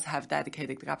Pakistan does have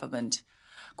dedicated government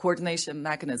coordination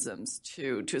mechanisms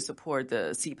to support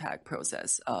the CPEC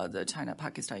process, the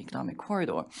China-Pakistan Economic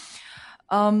Corridor.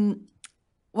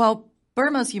 Well,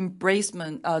 Burma's the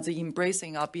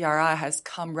embracing of BRI has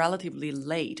come relatively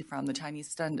late from the Chinese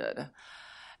standard.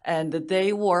 And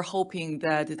they were hoping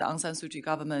that the Aung San Suu Kyi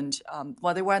government,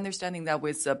 they were understanding that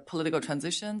with the political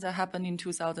transition that happened in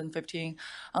 2015,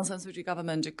 Aung San Suu Kyi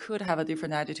government could have a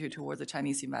different attitude towards the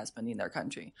Chinese investment in their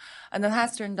country. And that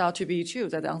has turned out to be true,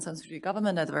 that the Aung San Suu Kyi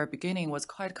government at the very beginning was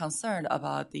quite concerned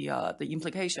about the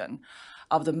implication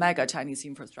of the mega Chinese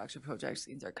infrastructure projects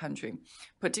in their country,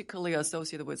 particularly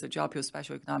associated with the Jiaoping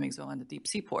Special Economic Zone and the Deep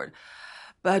Seaport.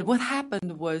 But what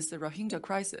happened was the Rohingya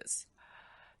crisis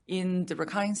in the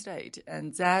Rakhine State,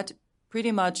 and that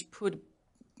pretty much put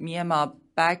Myanmar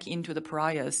back into the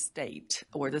pariah state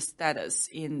or the status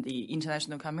in the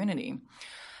international community.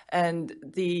 And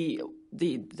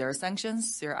there are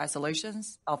sanctions, there are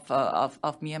isolations of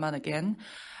Myanmar again.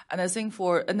 And I think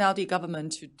for NLD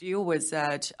government to deal with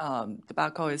that,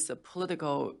 tobacco is a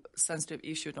political sensitive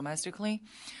issue domestically.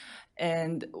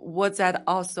 And what that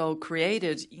also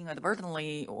created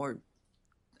inadvertently or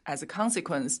as a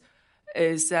consequence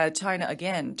is that China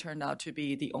again turned out to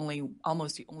be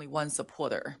almost the only one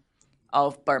supporter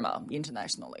of Burma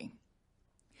internationally.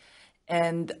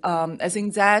 And I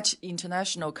think that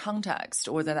international context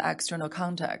or that external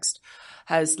context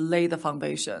has laid the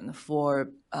foundation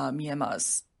for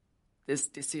Myanmar's this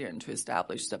decision to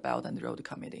establish the Belt and Road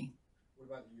Committee. What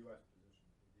about the U.S. position?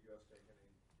 Did the U.S. take any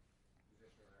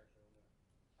position or action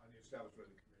on the establishment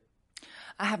of the committee?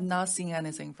 I have not seen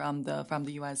anything from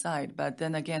the U.S. side, but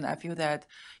then again, I feel that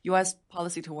U.S.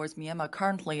 policy towards Myanmar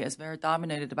currently is very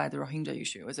dominated by the Rohingya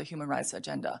issue. It's a human rights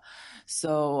agenda.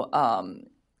 So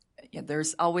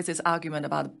there's always this argument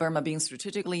about Burma being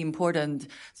strategically important,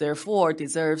 therefore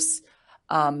deserves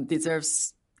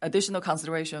additional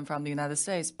consideration from the United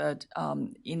States. But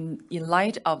in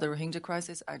light of the Rohingya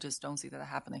crisis, I just don't see that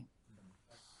happening.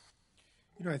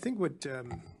 I think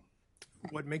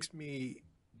what makes me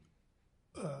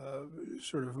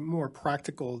sort of more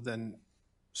practical than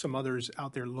some others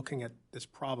out there looking at this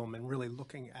problem and really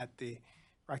looking at the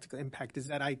practical impact is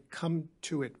that I come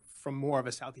to it from more of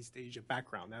a Southeast Asia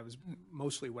background. That was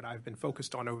mostly what I've been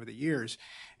focused on over the years.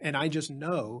 And I just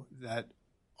know that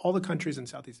all the countries in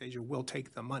Southeast Asia will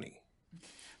take the money.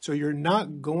 So you're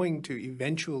not going to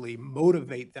eventually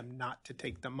motivate them not to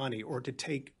take the money or to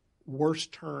take worse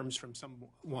terms from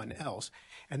someone else.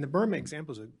 And the Burma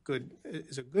example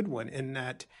is a good one in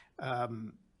that,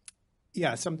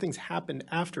 some things happened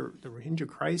after the Rohingya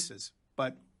crisis,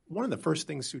 but one of the first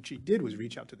things Suu Kyi did was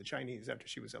reach out to the Chinese after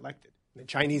she was elected. And the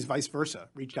Chinese, vice versa,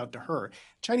 reached out to her.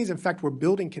 Chinese, in fact, were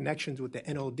building connections with the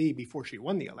NLD before she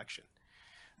won the election.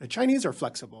 The Chinese are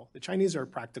flexible. The Chinese are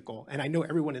practical. And I know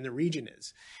everyone in the region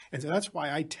is. And so that's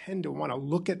why I tend to want to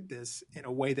look at this in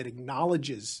a way that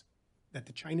acknowledges that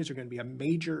the Chinese are going to be a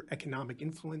major economic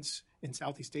influence in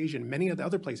Southeast Asia and many of the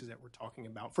other places that we're talking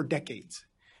about for decades.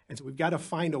 And so we've got to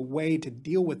find a way to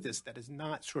deal with this that is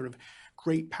not sort of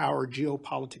great power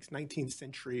geopolitics, 19th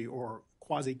century or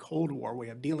quasi-Cold War way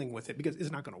of dealing with it, because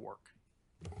it's not going to work.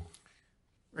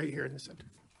 Right here in the center.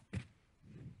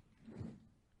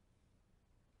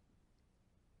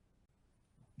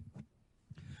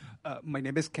 My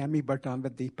name is Kami Bhatt. I'm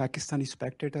with the Pakistani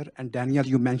Spectator. And Daniel,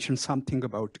 you mentioned something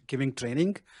about giving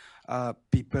training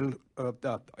people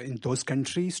in those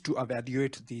countries to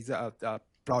evaluate these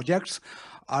projects.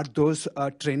 Are those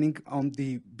training on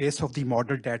the base of the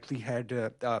model that we had,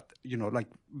 like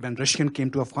when Russian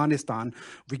came to Afghanistan,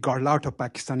 we got a lot of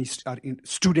Pakistani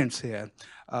students here.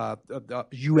 The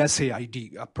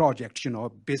USAID project,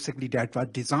 basically that was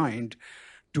designed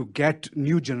to get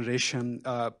new generation,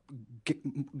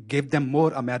 give them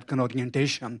more American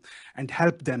orientation and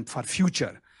help them for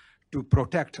future to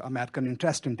protect American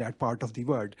interest in that part of the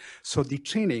world. So the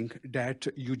training that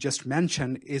you just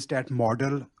mentioned is that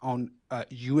model on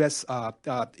US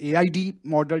AID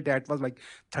model that was like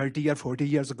 30 or 40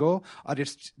 years ago, or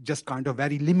it's just kind of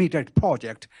very limited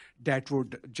project that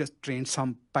would just train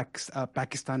some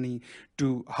Pakistani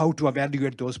to how to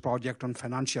evaluate those projects on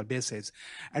financial basis.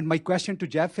 And my question to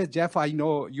Jeff is, Jeff, I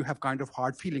know you have kind of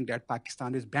hard feeling that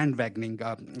Pakistan is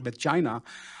bandwagoning with China.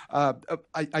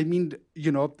 I mean,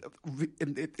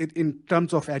 in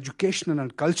terms of educational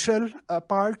and cultural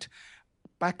part,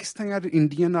 Pakistan and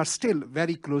Indian are still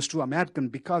very close to American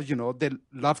because, they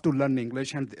love to learn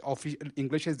English and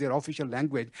English is their official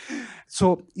language.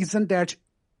 So isn't that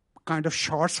kind of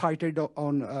short-sighted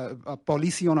on a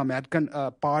policy on American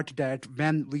part that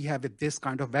when we have this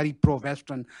kind of very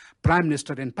pro-Western prime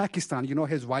minister in Pakistan,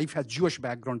 his wife has Jewish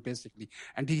background basically,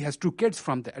 and he has 2 kids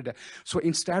from there. So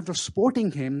instead of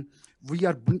supporting him, we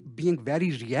are being very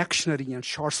reactionary and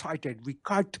short-sighted. We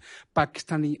cut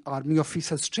Pakistani army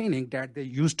officers training that they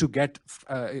used to get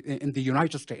in the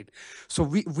United States. So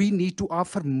we need to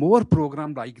offer more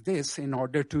program like this in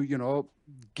order to,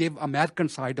 give American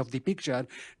side of the picture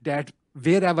that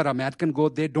wherever American go,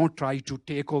 they don't try to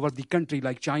take over the country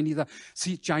like Chinese.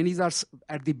 Chinese are,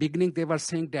 at the beginning, they were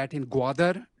saying that in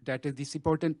Gwadar, that is the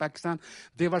support in Pakistan,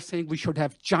 they were saying we should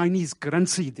have Chinese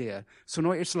currency there. So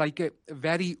no, it's like a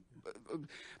very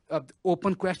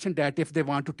open question that if they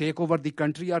want to take over the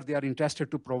country or they are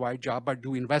interested to provide job or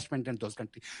do investment in those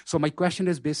countries. So my question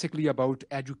is basically about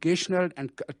educational and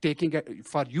taking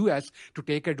for U.S. to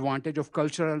take advantage of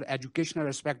cultural, educational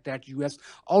aspect that U.S.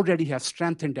 already has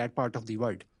strength in that part of the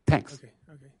world. Thanks. Okay,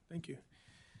 thank you.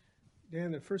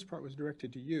 Dan, the first part was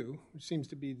directed to you, which seems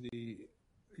to be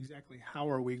exactly how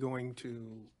are we going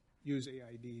to use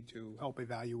AID to help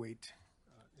evaluate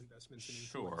investments and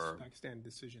influence Pakistan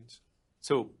decisions.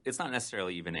 So it's not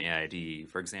necessarily even AID.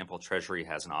 For example, Treasury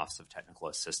has an Office of Technical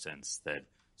Assistance that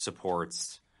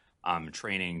supports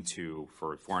training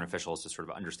for foreign officials to sort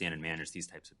of understand and manage these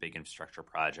types of big infrastructure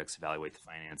projects, evaluate the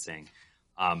financing.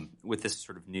 With this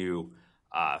sort of new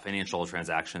financial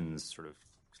transactions sort of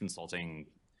consulting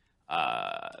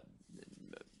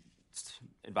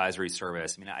advisory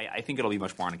service, I think it'll be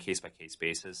much more on a case-by-case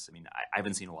basis. I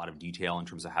haven't seen a lot of detail in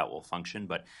terms of how it will function,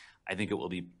 but I think it will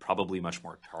be probably much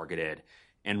more targeted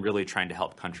and really trying to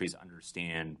help countries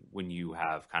understand when you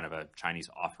have kind of a Chinese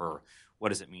offer, what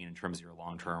does it mean in terms of your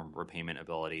long-term repayment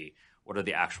ability? What are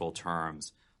the actual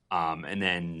terms? And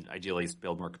then ideally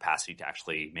build more capacity to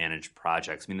actually manage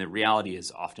projects. The reality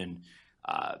is often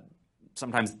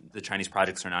sometimes the Chinese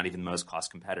projects are not even the most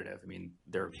cost competitive.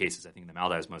 There are cases, I think in the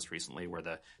Maldives most recently, where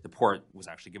the port was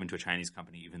actually given to a Chinese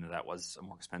company, even though that was a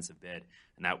more expensive bid.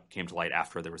 And that came to light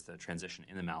after there was the transition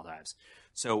in the Maldives.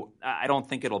 So I don't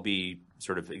think it'll be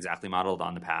sort of exactly modeled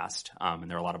on the past. And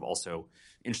there are a lot of also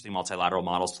interesting multilateral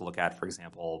models to look at. For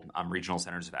example, regional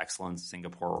centers of excellence.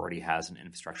 Singapore already has an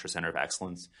infrastructure center of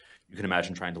excellence. You can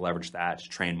imagine trying to leverage that to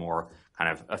train more kind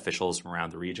of officials from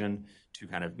around the region to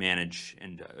kind of manage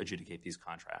and adjudicate these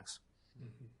contracts.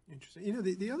 Mm-hmm.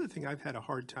 Interesting. The other thing I've had a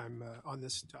hard time on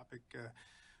this topic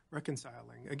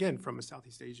reconciling, again, from a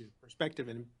Southeast Asian perspective,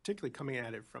 and particularly coming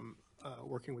at it from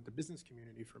working with the business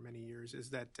community for many years, is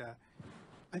that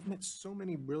I've met so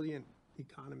many brilliant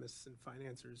economists and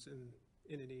financiers in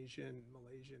Indonesia and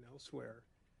Malaysia and elsewhere.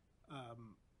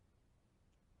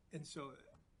 And so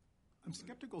I'm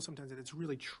skeptical sometimes that it's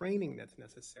really training that's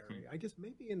necessary. I guess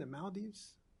maybe in the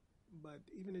Maldives, but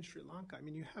even in Sri Lanka, I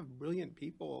mean, you have brilliant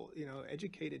people,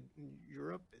 educated in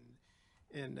Europe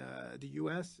and the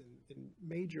U.S. and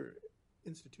major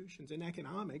institutions in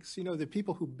economics. The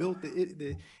people who built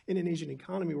the Indonesian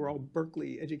economy were all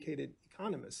Berkeley-educated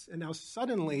economists, and now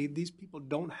suddenly these people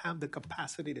don't have the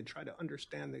capacity to try to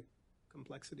understand the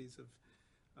complexities of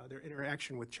their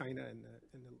interaction with China and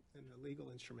the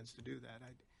legal instruments to do that.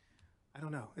 I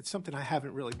don't know. It's something I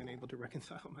haven't really been able to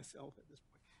reconcile myself at this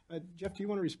point. Jeff, do you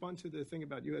want to respond to the thing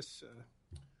about U.S.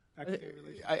 Pakistan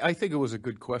relations? I think it was a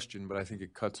good question, but I think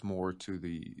it cuts more to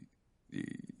the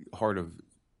heart of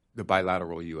the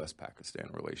bilateral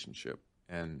U.S.-Pakistan relationship.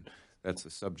 And that's a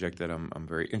subject that I'm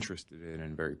very interested in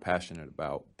and very passionate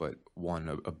about, but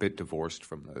one a bit divorced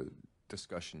from the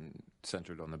discussion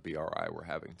centered on the BRI we're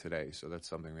having today. So that's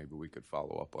something maybe we could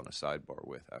follow up on a sidebar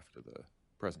with after the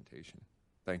presentation.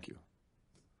 Thank you.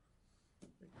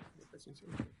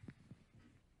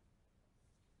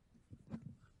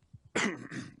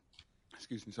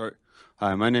 Excuse me, sorry.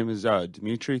 Hi, my name is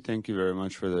Dmitry. Thank you very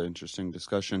much for the interesting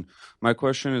discussion. My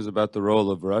question is about the role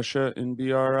of Russia in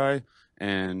BRI.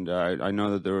 And I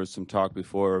know that there was some talk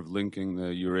before of linking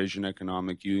the Eurasian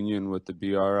Economic Union with the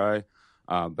BRI,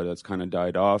 but that's kind of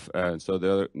died off. So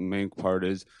the other main part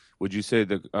is, would you say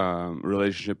the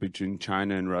relationship between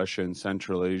China and Russia and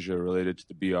Central Asia related to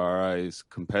the BRI is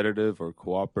competitive or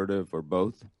cooperative or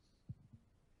both?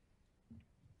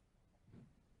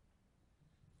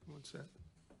 What's that?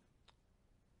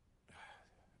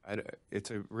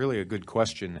 It's really a good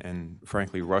question, and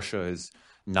frankly, Russia is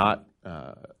not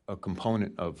a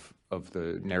component of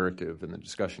the narrative and the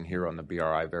discussion here on the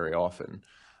BRI very often.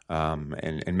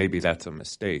 And maybe that's a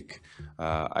mistake.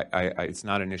 It's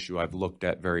not an issue I've looked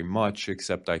at very much,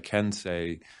 except I can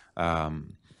say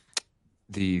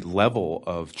the level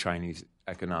of Chinese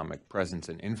economic presence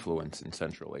and influence in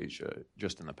Central Asia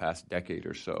just in the past decade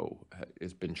or so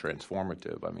has been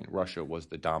transformative. I mean, Russia was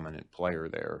the dominant player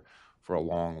there for a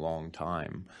long, long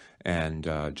time. And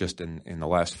just in the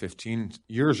last 15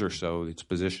 years or so, its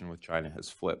position with China has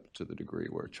flipped to the degree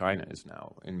where China is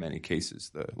now, in many cases,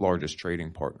 the largest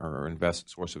trading partner or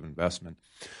source of investment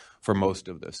for most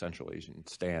of the Central Asian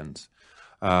stands.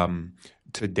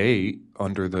 To date,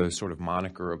 under the sort of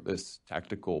moniker of this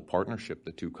tactical partnership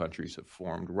the two countries have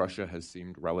formed, Russia has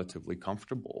seemed relatively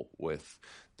comfortable with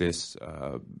this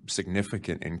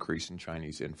significant increase in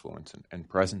Chinese influence and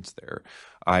presence there.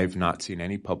 I've not seen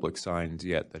any public signs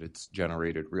yet that it's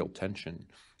generated real tension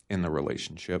in the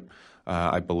relationship.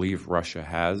 I believe Russia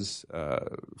has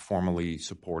formally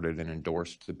supported and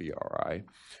endorsed the BRI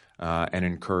and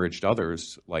encouraged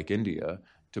others like India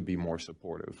to be more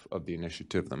supportive of the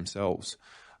initiative themselves.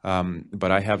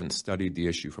 But I haven't studied the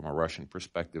issue from a Russian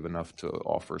perspective enough to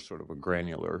offer sort of a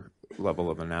granular level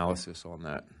of analysis on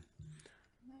that.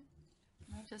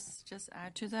 Can I just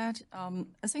add to that?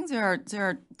 I think there are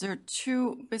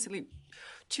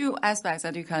two aspects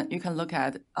that you can look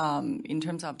at in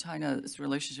terms of China's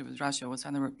relationship with Russia or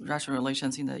China-Russia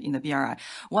relations in the BRI.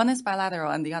 One is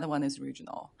bilateral and the other one is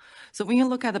regional. So when you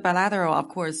look at the bilateral, of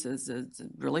course, the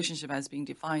relationship as being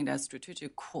defined as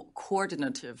strategic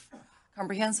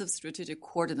comprehensive strategic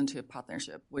coordinative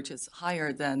partnership, which is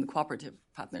higher than cooperative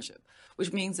partnership,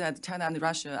 which means that China and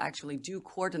Russia actually do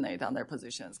coordinate on their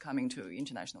positions coming to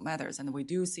international matters. And we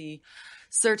do see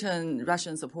certain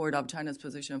Russian support of China's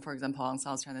position, for example, on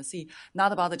South China Sea,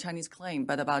 not about the Chinese claim,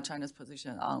 but about China's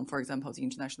position on, for example, the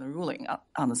international ruling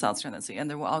on the South China Sea. And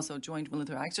there were also joint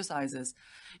military exercises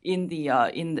in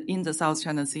the South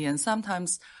China Sea, and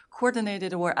sometimes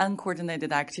coordinated or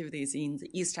uncoordinated activities in the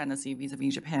East China Sea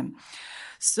vis-a-vis Japan.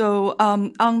 So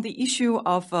on the issue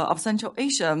of Central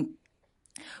Asia,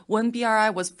 when BRI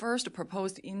was first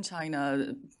proposed in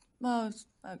China,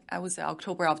 I would say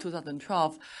October of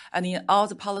 2012, and in all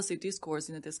the policy discourse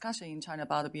in the discussion in China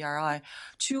about the BRI,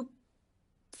 two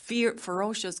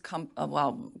ferocious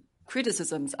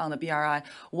criticisms on the BRI.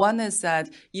 One is that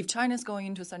if China is going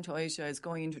into Central Asia, it's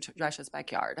going into Russia's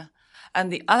backyard.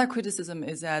 And the other criticism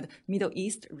is that Middle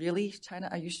East, really, China,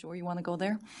 are you sure you want to go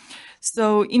there?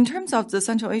 So in terms of the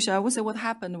Central Asia, I would say what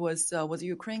happened was the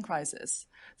Ukraine crisis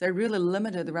that really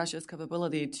limited Russia's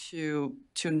capability to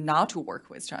not to work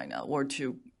with China or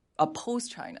to oppose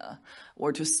China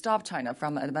or to stop China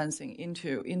from advancing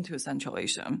into Central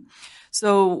Asia.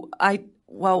 So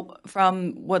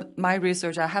from what my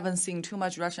research, I haven't seen too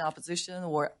much Russian opposition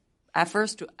or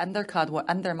efforts to undercut or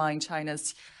undermine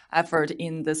China's effort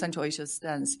in the Central Asia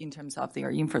stance in terms of their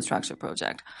infrastructure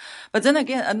project. But then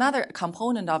again, another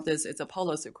component of this is the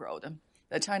Polar Silk Road.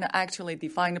 That China actually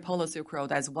defined the Polar Silk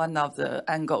Road as one of the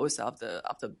angles of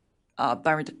the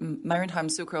maritime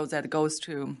Silk Road that goes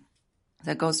to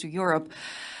Europe.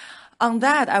 On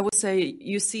that, I would say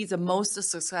you see the most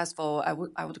successful,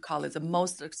 I would call it the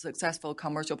most successful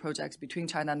commercial project between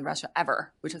China and Russia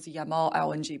ever, which is the Yamal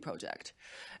LNG project.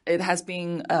 It has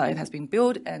been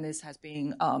built and it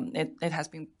has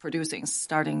been producing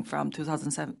starting from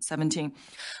 2017.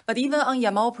 But even on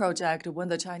Yamal project, when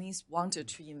the Chinese wanted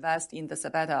to invest in the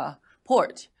Sabetha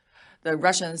port, the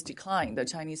Russians declined the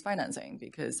Chinese financing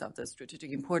because of the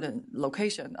strategic important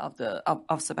location of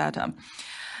Sabetha.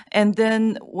 And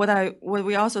then what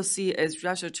we also see is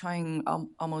Russia trying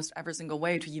almost every single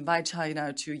way to invite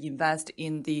China to invest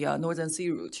in the Northern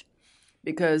Sea route,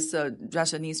 because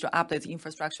Russia needs to update the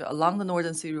infrastructure along the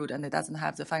Northern Sea route and it doesn't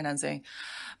have the financing.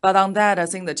 But on that, I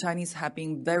think the Chinese have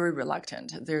been very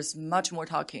reluctant. There's much more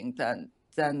talking than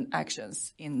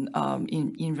actions in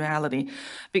reality.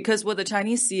 Because what the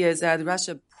Chinese see is that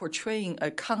Russia portraying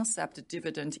a concept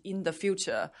dividend in the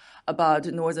future about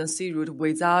the Northern Sea route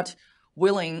without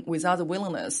the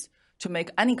willingness to make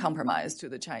any compromise to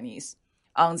the Chinese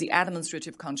on the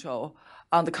administrative control,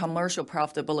 on the commercial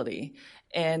profitability,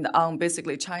 and on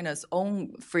basically China's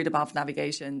own freedom of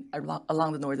navigation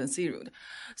along the Northern Sea route.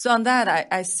 So on that,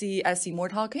 I see more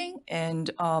talking.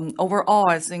 And overall,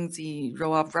 I think the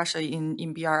role of Russia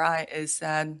in BRI is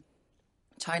that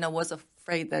China was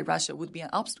afraid that Russia would be an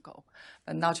obstacle,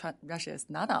 but now Russia is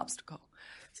not an obstacle.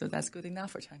 So that's good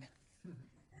enough for China.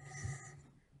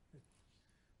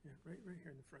 Yeah, right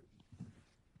here in the front.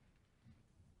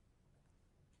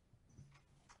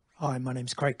 Hi, my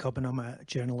name's Craig Cobbin. I'm a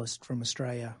journalist from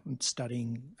Australia. I'm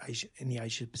studying Asia, in the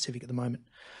Asia Pacific at the moment.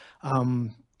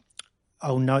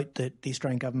 I'll note that the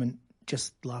Australian government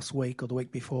just last week or the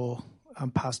week before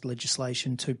passed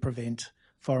legislation to prevent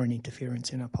foreign interference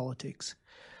in our politics,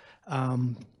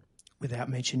 without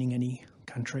mentioning any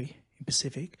country in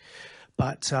Pacific.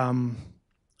 But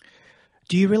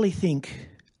do you really think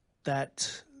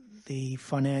that the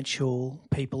financial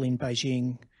people in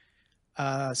Beijing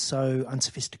are so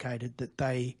unsophisticated that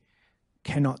they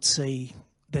cannot see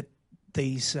that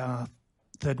these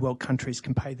third world countries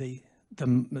can pay the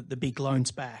big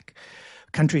loans back?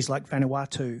 Countries like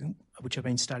Vanuatu, which I've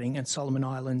been studying, and Solomon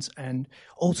Islands, and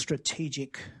all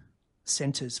strategic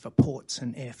centres for ports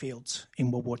and airfields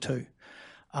in World War II.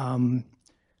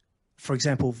 For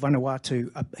example,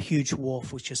 Vanuatu, a huge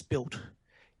wharf was just built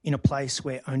in a place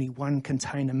where only one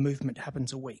container movement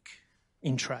happens a week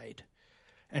in trade.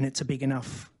 And it's a big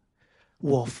enough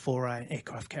wharf for an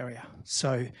aircraft carrier.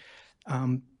 So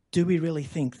do we really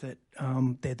think that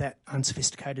they're that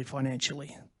unsophisticated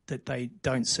financially that they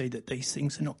don't see that these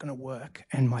things are not going to work?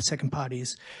 And my second part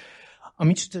is, I'm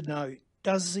interested to know,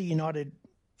 does the United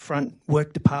Front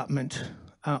Work Department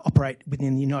operate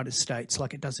within the United States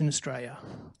like it does in Australia,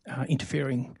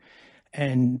 interfering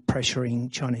and pressuring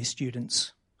Chinese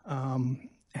students?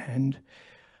 And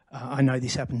I know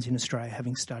this happens in Australia,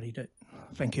 having studied it.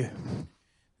 Thank you.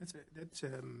 That's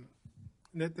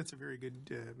a very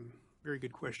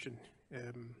good question.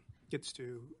 Gets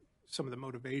to some of the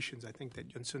motivations I think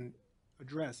that Yun-Sun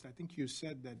addressed. I think you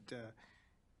said that the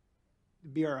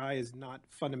BRI is not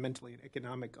fundamentally an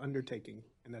economic undertaking,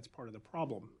 and that's part of the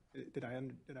problem. Did I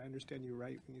understand you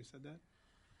right when you said that?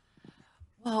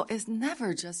 Well, it's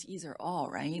never just either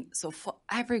or, right? So for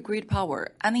every great power,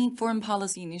 any foreign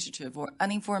policy initiative or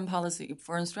any foreign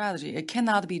strategy, it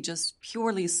cannot be just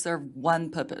purely serve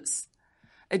one purpose.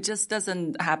 It just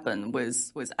doesn't happen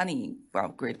with any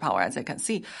great power, as I can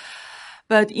see.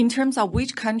 But in terms of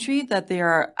which country that they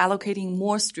are allocating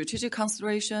more strategic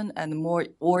consideration and more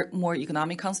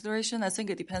economic consideration, I think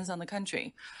it depends on the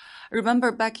country.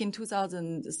 Remember back in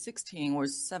 2016 or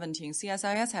 17,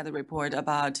 CSIS had a report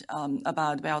about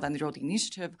Belt and Road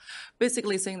Initiative,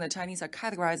 basically saying the Chinese are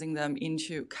categorizing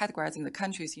the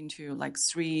countries into like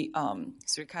three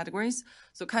categories.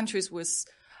 So countries with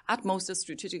utmost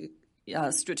strategic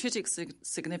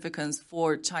significance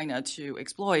for China to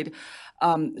exploit,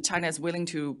 China is willing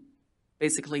to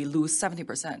basically lose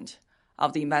 70%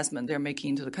 of the investment they're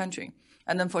making into the country.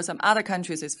 And then for some other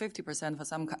countries, it's 50%. For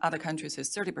some other countries,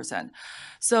 it's 30%.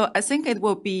 So I think it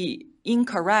will be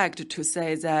incorrect to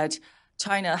say that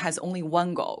China has only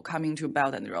one goal coming to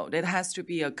Belt and Road. It has to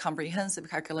be a comprehensive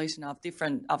calculation of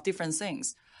different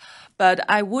things. But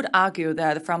I would argue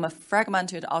that from a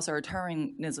fragmented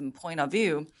authoritarianism point of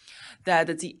view,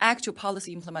 that the actual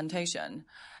policy implementation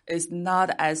is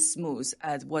not as smooth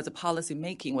as what the policy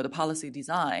making or the policy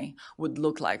design would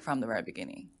look like from the very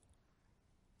beginning.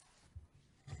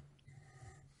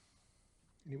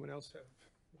 Anyone else have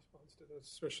a response to those,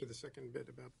 especially the second bit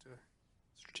about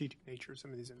strategic nature of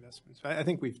some of these investments? I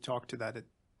think we've talked to that to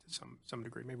some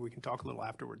degree. Maybe we can talk a little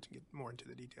afterwards and get more into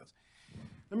the details.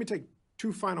 Let me take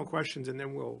two final questions, and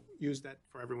then we'll use that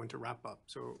for everyone to wrap up.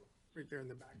 So right there in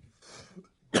the back.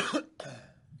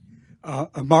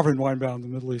 Marvin Weinbaum, the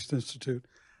Middle East Institute.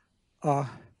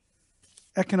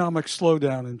 Economic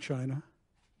slowdown in China,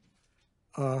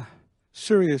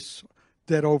 serious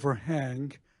debt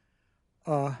overhang.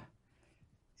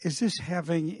 Is this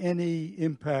having any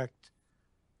impact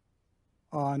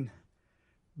on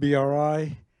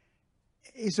BRI?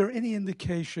 Is there any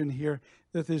indication here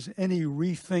that there's any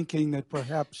rethinking that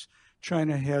perhaps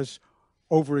China has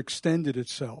overextended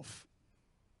itself?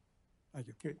 Thank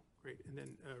you. Good, great. And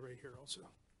then right here also.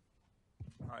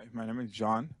 Hi, my name is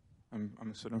John.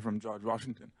 I'm a student from George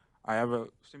Washington. I have a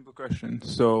simple question.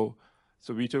 So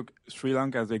we took Sri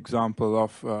Lanka as an example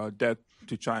of debt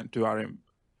to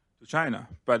China,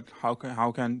 but how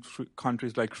can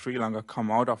countries like Sri Lanka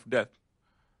come out of debt?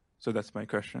 So that's my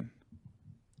question.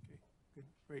 Okay, good,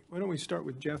 great. Why don't we start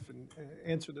with Jeff and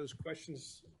answer those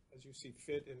questions as you see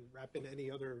fit, and wrap in any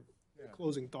other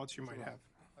closing thoughts you might have.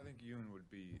 I think Yoon would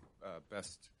be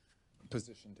best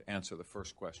positioned to answer the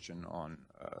first question on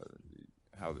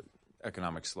how the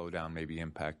economic slowdown may be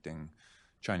impacting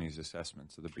Chinese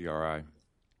assessments of the BRI.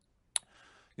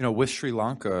 You know, with Sri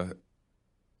Lanka,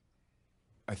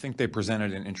 I think they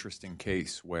presented an interesting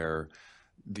case where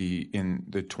in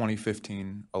the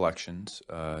 2015 elections,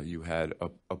 you had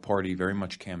a party very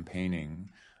much campaigning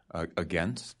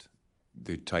against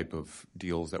the type of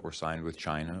deals that were signed with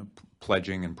China,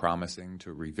 pledging and promising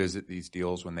to revisit these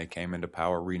deals when they came into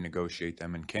power, renegotiate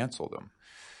them, and cancel them.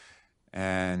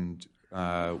 And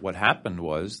what happened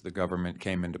was the government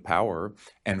came into power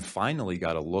and finally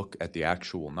got a look at the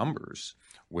actual numbers,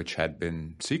 which had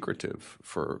been secretive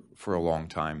for a long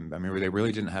time. I mean, they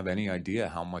really didn't have any idea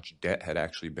how much debt had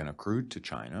actually been accrued to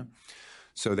China.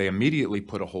 So they immediately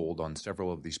put a hold on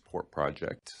several of these port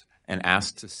projects and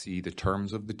asked to see the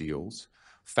terms of the deals,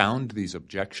 found these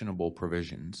objectionable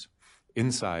provisions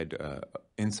inside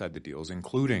the deals,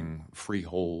 including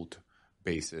freehold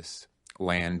basis,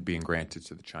 land being granted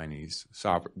to the Chinese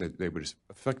that they would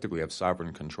effectively have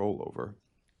sovereign control over.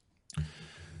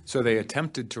 So they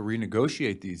attempted to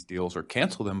renegotiate these deals or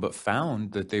cancel them, but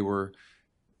found that they were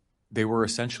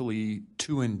essentially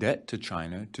too in debt to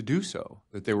China to do so,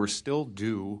 that they were still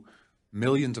due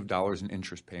millions of dollars in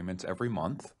interest payments every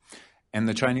month. And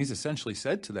the Chinese essentially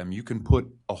said to them, you can put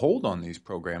a hold on these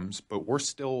programs, but you're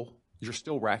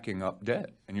still racking up debt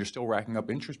and you're still racking up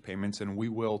interest payments, and we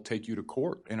will take you to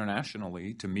court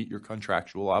internationally to meet your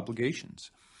contractual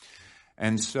obligations.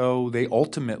 And so they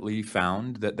ultimately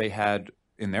found that they had,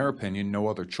 in their opinion, no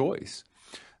other choice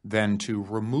than to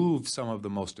remove some of the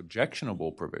most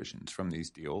objectionable provisions from these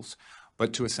deals,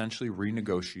 but to essentially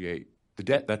renegotiate the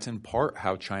debt. That's in part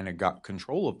how China got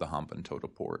control of the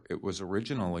Hambantota port. It was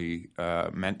originally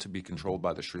meant to be controlled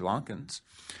by the Sri Lankans.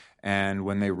 And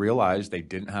when they realized they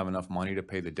didn't have enough money to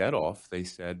pay the debt off, they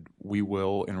said, we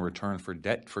will, in return for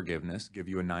debt forgiveness, give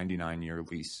you a 99-year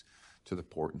lease to the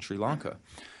port in Sri Lanka.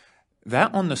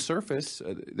 That on the surface,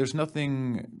 there's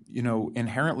nothing,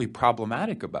 inherently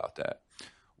problematic about that.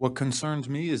 What concerns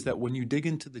me is that when you dig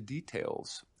into the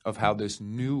details of how this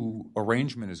new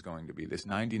arrangement is going to be, this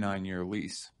 99-year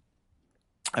lease,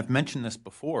 I've mentioned this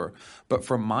before, but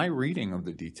from my reading of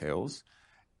the details,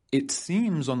 it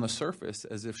seems on the surface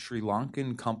as if Sri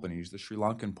Lankan companies, the Sri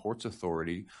Lankan Ports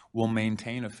Authority, will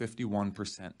maintain a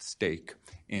 51% stake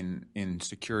in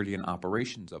security and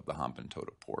operations of the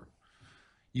Hambantota port.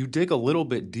 You dig a little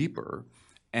bit deeper,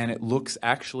 and it looks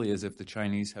actually as if the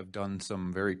Chinese have done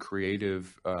some very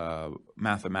creative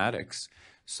mathematics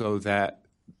so that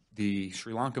the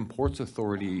Sri Lankan Ports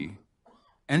Authority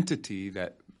entity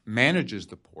that manages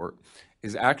the port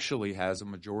actually has a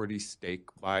majority stake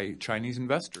by Chinese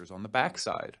investors on the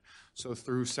backside. So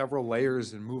through several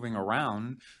layers and moving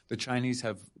around, the Chinese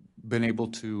have been able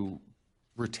to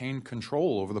retain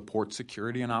control over the port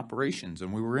security and operations.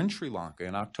 And we were in Sri Lanka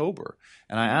in October,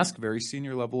 and I asked very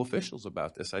senior level officials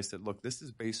about this. I said, look, this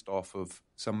is based off of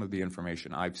some of the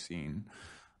information I've seen.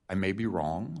 I may be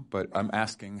wrong, but I'm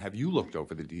asking, have you looked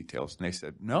over the details? And they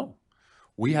said, no,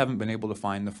 we haven't been able to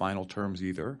find the final terms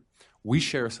either. We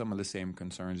share some of the same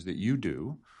concerns that you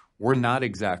do. We're not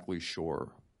exactly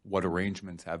sure what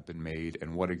arrangements have been made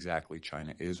and what exactly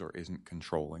China is or isn't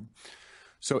controlling.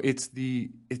 So it's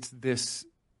this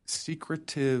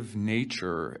secretive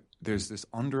nature. There's this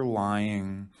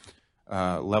underlying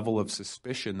level of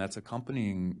suspicion that's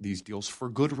accompanying these deals for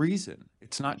good reason.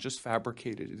 It's not just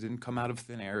fabricated. It didn't come out of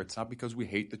thin air. It's not because we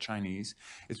hate the Chinese.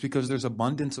 It's because there's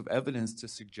abundance of evidence to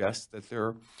suggest that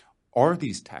there are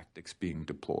these tactics being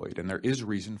deployed, and there is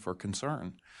reason for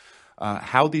concern.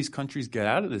 How these countries get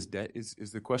out of this debt is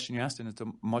the question you asked, and it's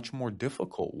a much more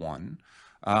difficult one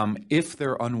if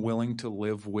they're unwilling to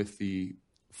live with the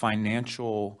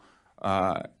financial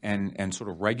and sort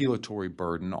of regulatory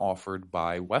burden offered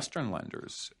by Western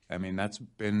lenders. I mean, that's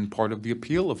been part of the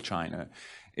appeal of China,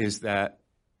 is that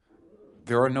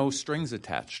there are no strings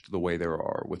attached the way there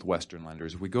are with Western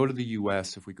lenders. If we go to the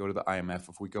U.S., if we go to the IMF,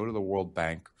 if we go to the World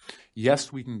Bank,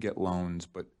 yes, we can get loans,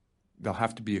 but they'll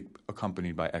have to be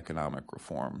accompanied by economic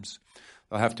reforms.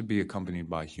 They'll have to be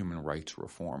accompanied by human rights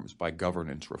reforms, by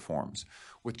governance reforms.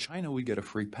 With China, we get a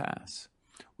free pass.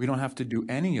 We don't have to do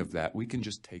any of that. We can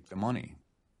just take the money.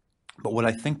 But what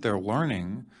I think they're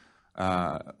learning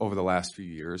over the last few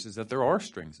years is that there are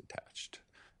strings attached.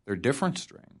 They're different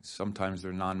strings. Sometimes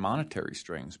they're non-monetary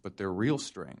strings, but they're real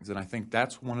strings. And I think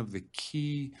that's one of the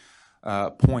key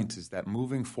points, is that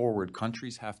moving forward,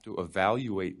 countries have to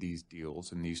evaluate these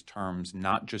deals and these terms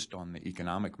not just on the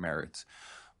economic merits,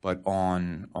 but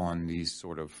on these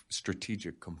sort of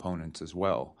strategic components as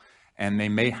well. And they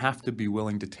may have to be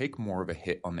willing to take more of a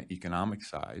hit on the economic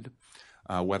side,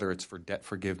 whether it's for debt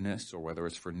forgiveness or whether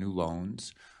it's for new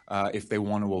loans, if they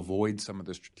want to avoid some of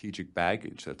the strategic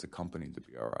baggage that's accompanied the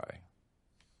BRI.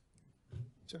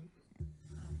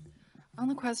 On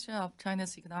the question of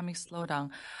China's economic slowdown,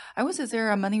 I would say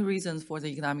there are many reasons for the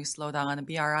economic slowdown, and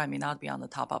the BRI may not be on the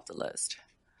top of the list.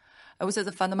 I would say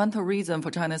the fundamental reason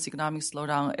for China's economic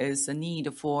slowdown is the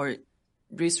need for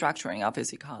restructuring of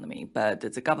its economy, but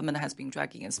the government has been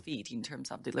dragging its feet in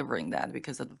terms of delivering that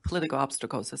because of the political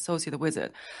obstacles associated with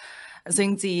it. I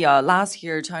think the last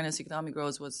year, China's economic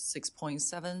growth was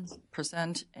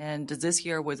 6.7%, and this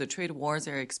year with the trade wars,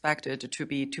 they're expected to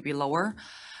be lower.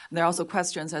 There are also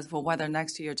questions as for whether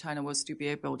next year China will still be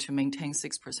able to maintain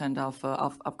 6%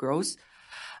 of growth.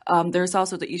 There's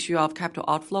also the issue of capital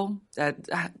outflow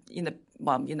that in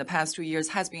the past 2 years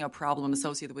has been a problem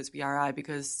associated with BRI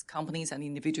because companies and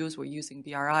individuals were using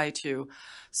BRI to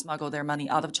smuggle their money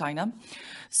out of China.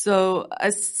 So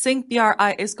I think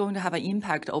BRI is going to have an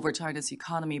impact over China's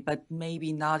economy, but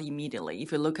maybe not immediately.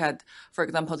 If you look at, for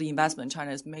example, the investment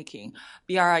China is making,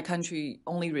 BRI country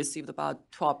only received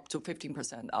about 12 to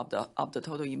 15% of the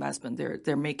total investment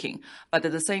they're making. But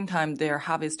at the same time, they're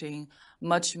harvesting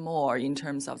much more in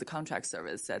terms of the contract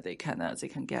service that they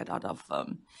can get out of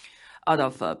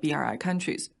BRI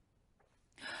countries.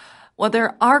 Well,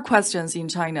 there are questions in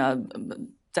China.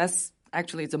 That's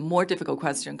actually the more difficult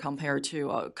question compared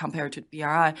to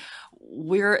BRI.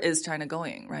 Where is China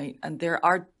going, right? And there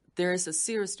is a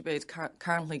serious debate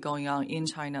currently going on in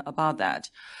China about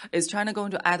that. Is China going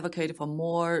to advocate for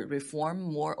more reform,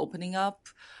 more opening up?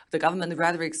 The government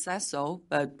rhetoric says so,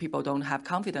 but people don't have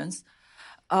confidence.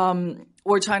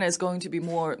 Or China is going to be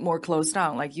more closed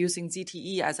down, like using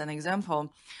ZTE as an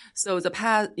example. So in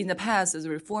the past, the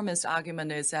reformist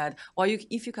argument is that, well,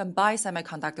 if you can buy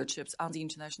semiconductor chips on the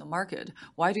international market,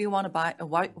 why do you want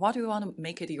to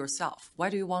make it yourself? Why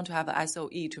do you want to have an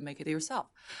SOE to make it yourself?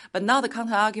 But now the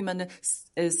counter argument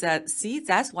is that, see,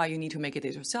 that's why you need to make it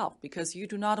yourself, because you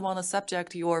do not want to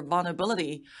subject your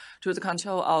vulnerability to the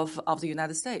control of the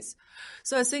United States.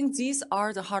 So I think these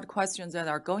are the hard questions that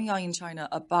are going on in China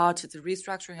about the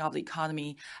restructuring of the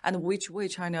economy and which way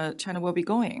China will be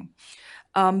going.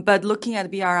 But looking at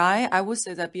BRI, I would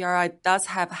say that BRI does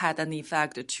have had an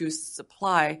effect to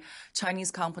supply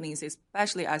Chinese companies,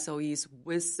 especially SOEs,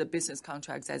 with the business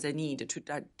contracts that they need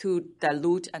to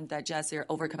dilute and digest their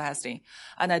overcapacity.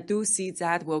 And I do see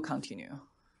that will continue.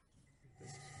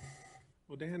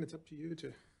 Well, Dan, it's up to you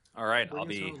to. All right,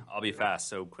 I'll be fast.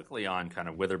 So quickly on kind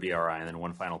of whether BRI, and then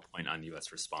one final point on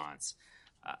U.S. response.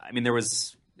 I mean, there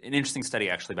was an interesting study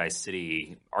actually by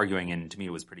Citi arguing, and to me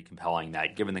it was pretty compelling,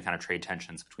 that given the kind of trade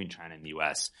tensions between China and the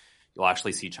U.S., you'll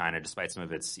actually see China, despite some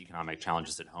of its economic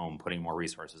challenges at home, putting more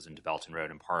resources into Belt and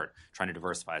Road, in part trying to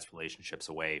diversify its relationships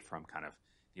away from kind of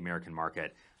the American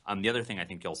market. The other thing I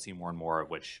think you'll see more and more of,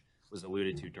 which was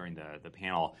alluded to during the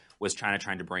panel, was China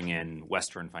trying to bring in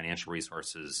Western financial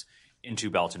resources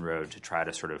into Belt and Road to try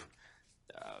to sort of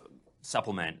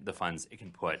supplement the funds it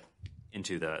can put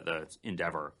into the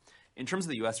endeavor. In terms of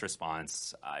the U.S.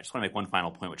 response, I just want to make one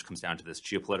final point, which comes down to this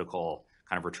geopolitical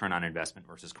kind of return on investment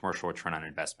versus commercial return on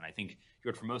investment. I think you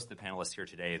heard from most of the panelists here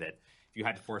today that if you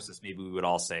had to force this, maybe we would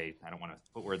all say, I don't want to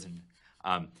put words in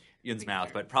Yun's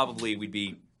mouth, but probably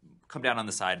we'd come down on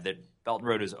the side that Belt and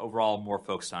Road is overall more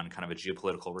focused on kind of a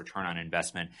geopolitical return on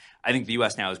investment. I think the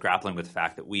U.S. now is grappling with the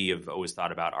fact that we have always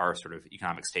thought about our sort of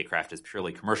economic statecraft as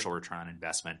purely commercial return on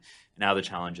investment. And now the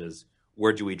challenge is,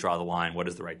 where do we draw the line? What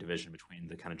is the right division between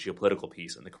the kind of geopolitical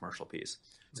piece and the commercial piece?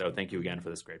 So thank you again for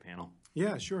this great panel.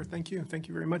 Yeah, sure. Thank you. Thank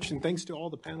you very much. And thanks to all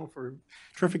the panel for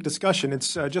terrific discussion.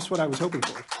 It's just what I was hoping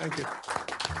for. Thank you.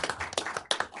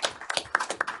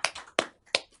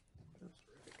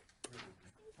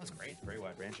 That's great. Very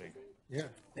wide ranging. Yeah.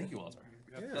 Thank you, Walter.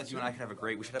 Yeah. I feel like you and I could have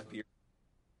we should have a beer.